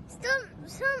 Stumps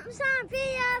and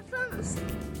beer pumps.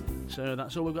 So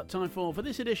that's all we've got time for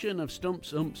this edition of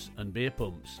Stumps, Umps and Beer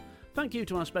Pumps. Thank you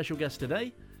to our special guest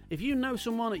today. If you know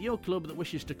someone at your club that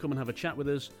wishes to come and have a chat with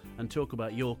us and talk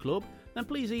about your club, then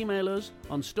please email us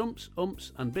on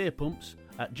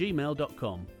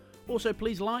stumpsumpsandbeerpumps@gmail.com. Also,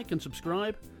 please like and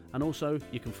subscribe, and also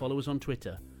you can follow us on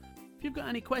Twitter. If you've got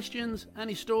any questions,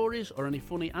 any stories or any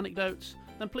funny anecdotes,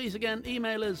 then please again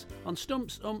email us on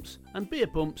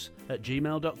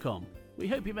stumpsumpsandbeerpumps@gmail.com. We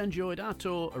hope you've enjoyed our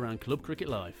tour around club cricket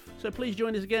life. So please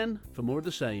join us again for more of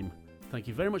the same. Thank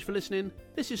you very much for listening.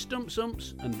 This is Stumps,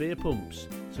 Umps and Beer Pumps.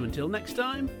 So until next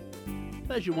time,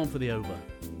 there's your one for the over.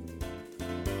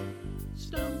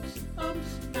 Stumps,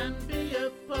 Umps and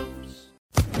Beer Pumps.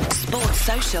 Sports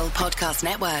Social Podcast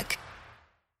Network.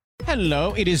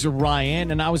 Hello, it is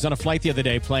Ryan, and I was on a flight the other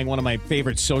day playing one of my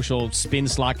favorite social spin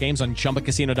slot games on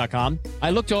ChumbaCasino.com. I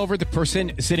looked over at the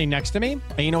person sitting next to me,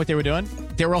 and you know what they were doing?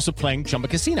 They were also playing Chumba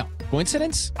Casino.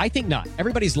 Coincidence? I think not.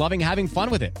 Everybody's loving having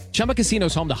fun with it. Chumba Casino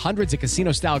is home to hundreds of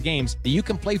casino-style games that you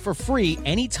can play for free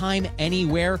anytime,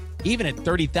 anywhere, even at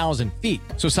 30,000 feet.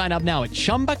 So sign up now at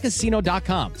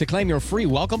ChumbaCasino.com to claim your free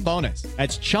welcome bonus.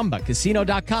 That's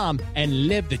ChumbaCasino.com and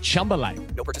live the Chumba life.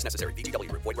 No purchase necessary.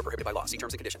 VGW. Void where prohibited by law. See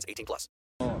terms and conditions. 18+.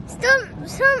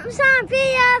 Stumps and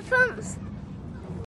beer pumps.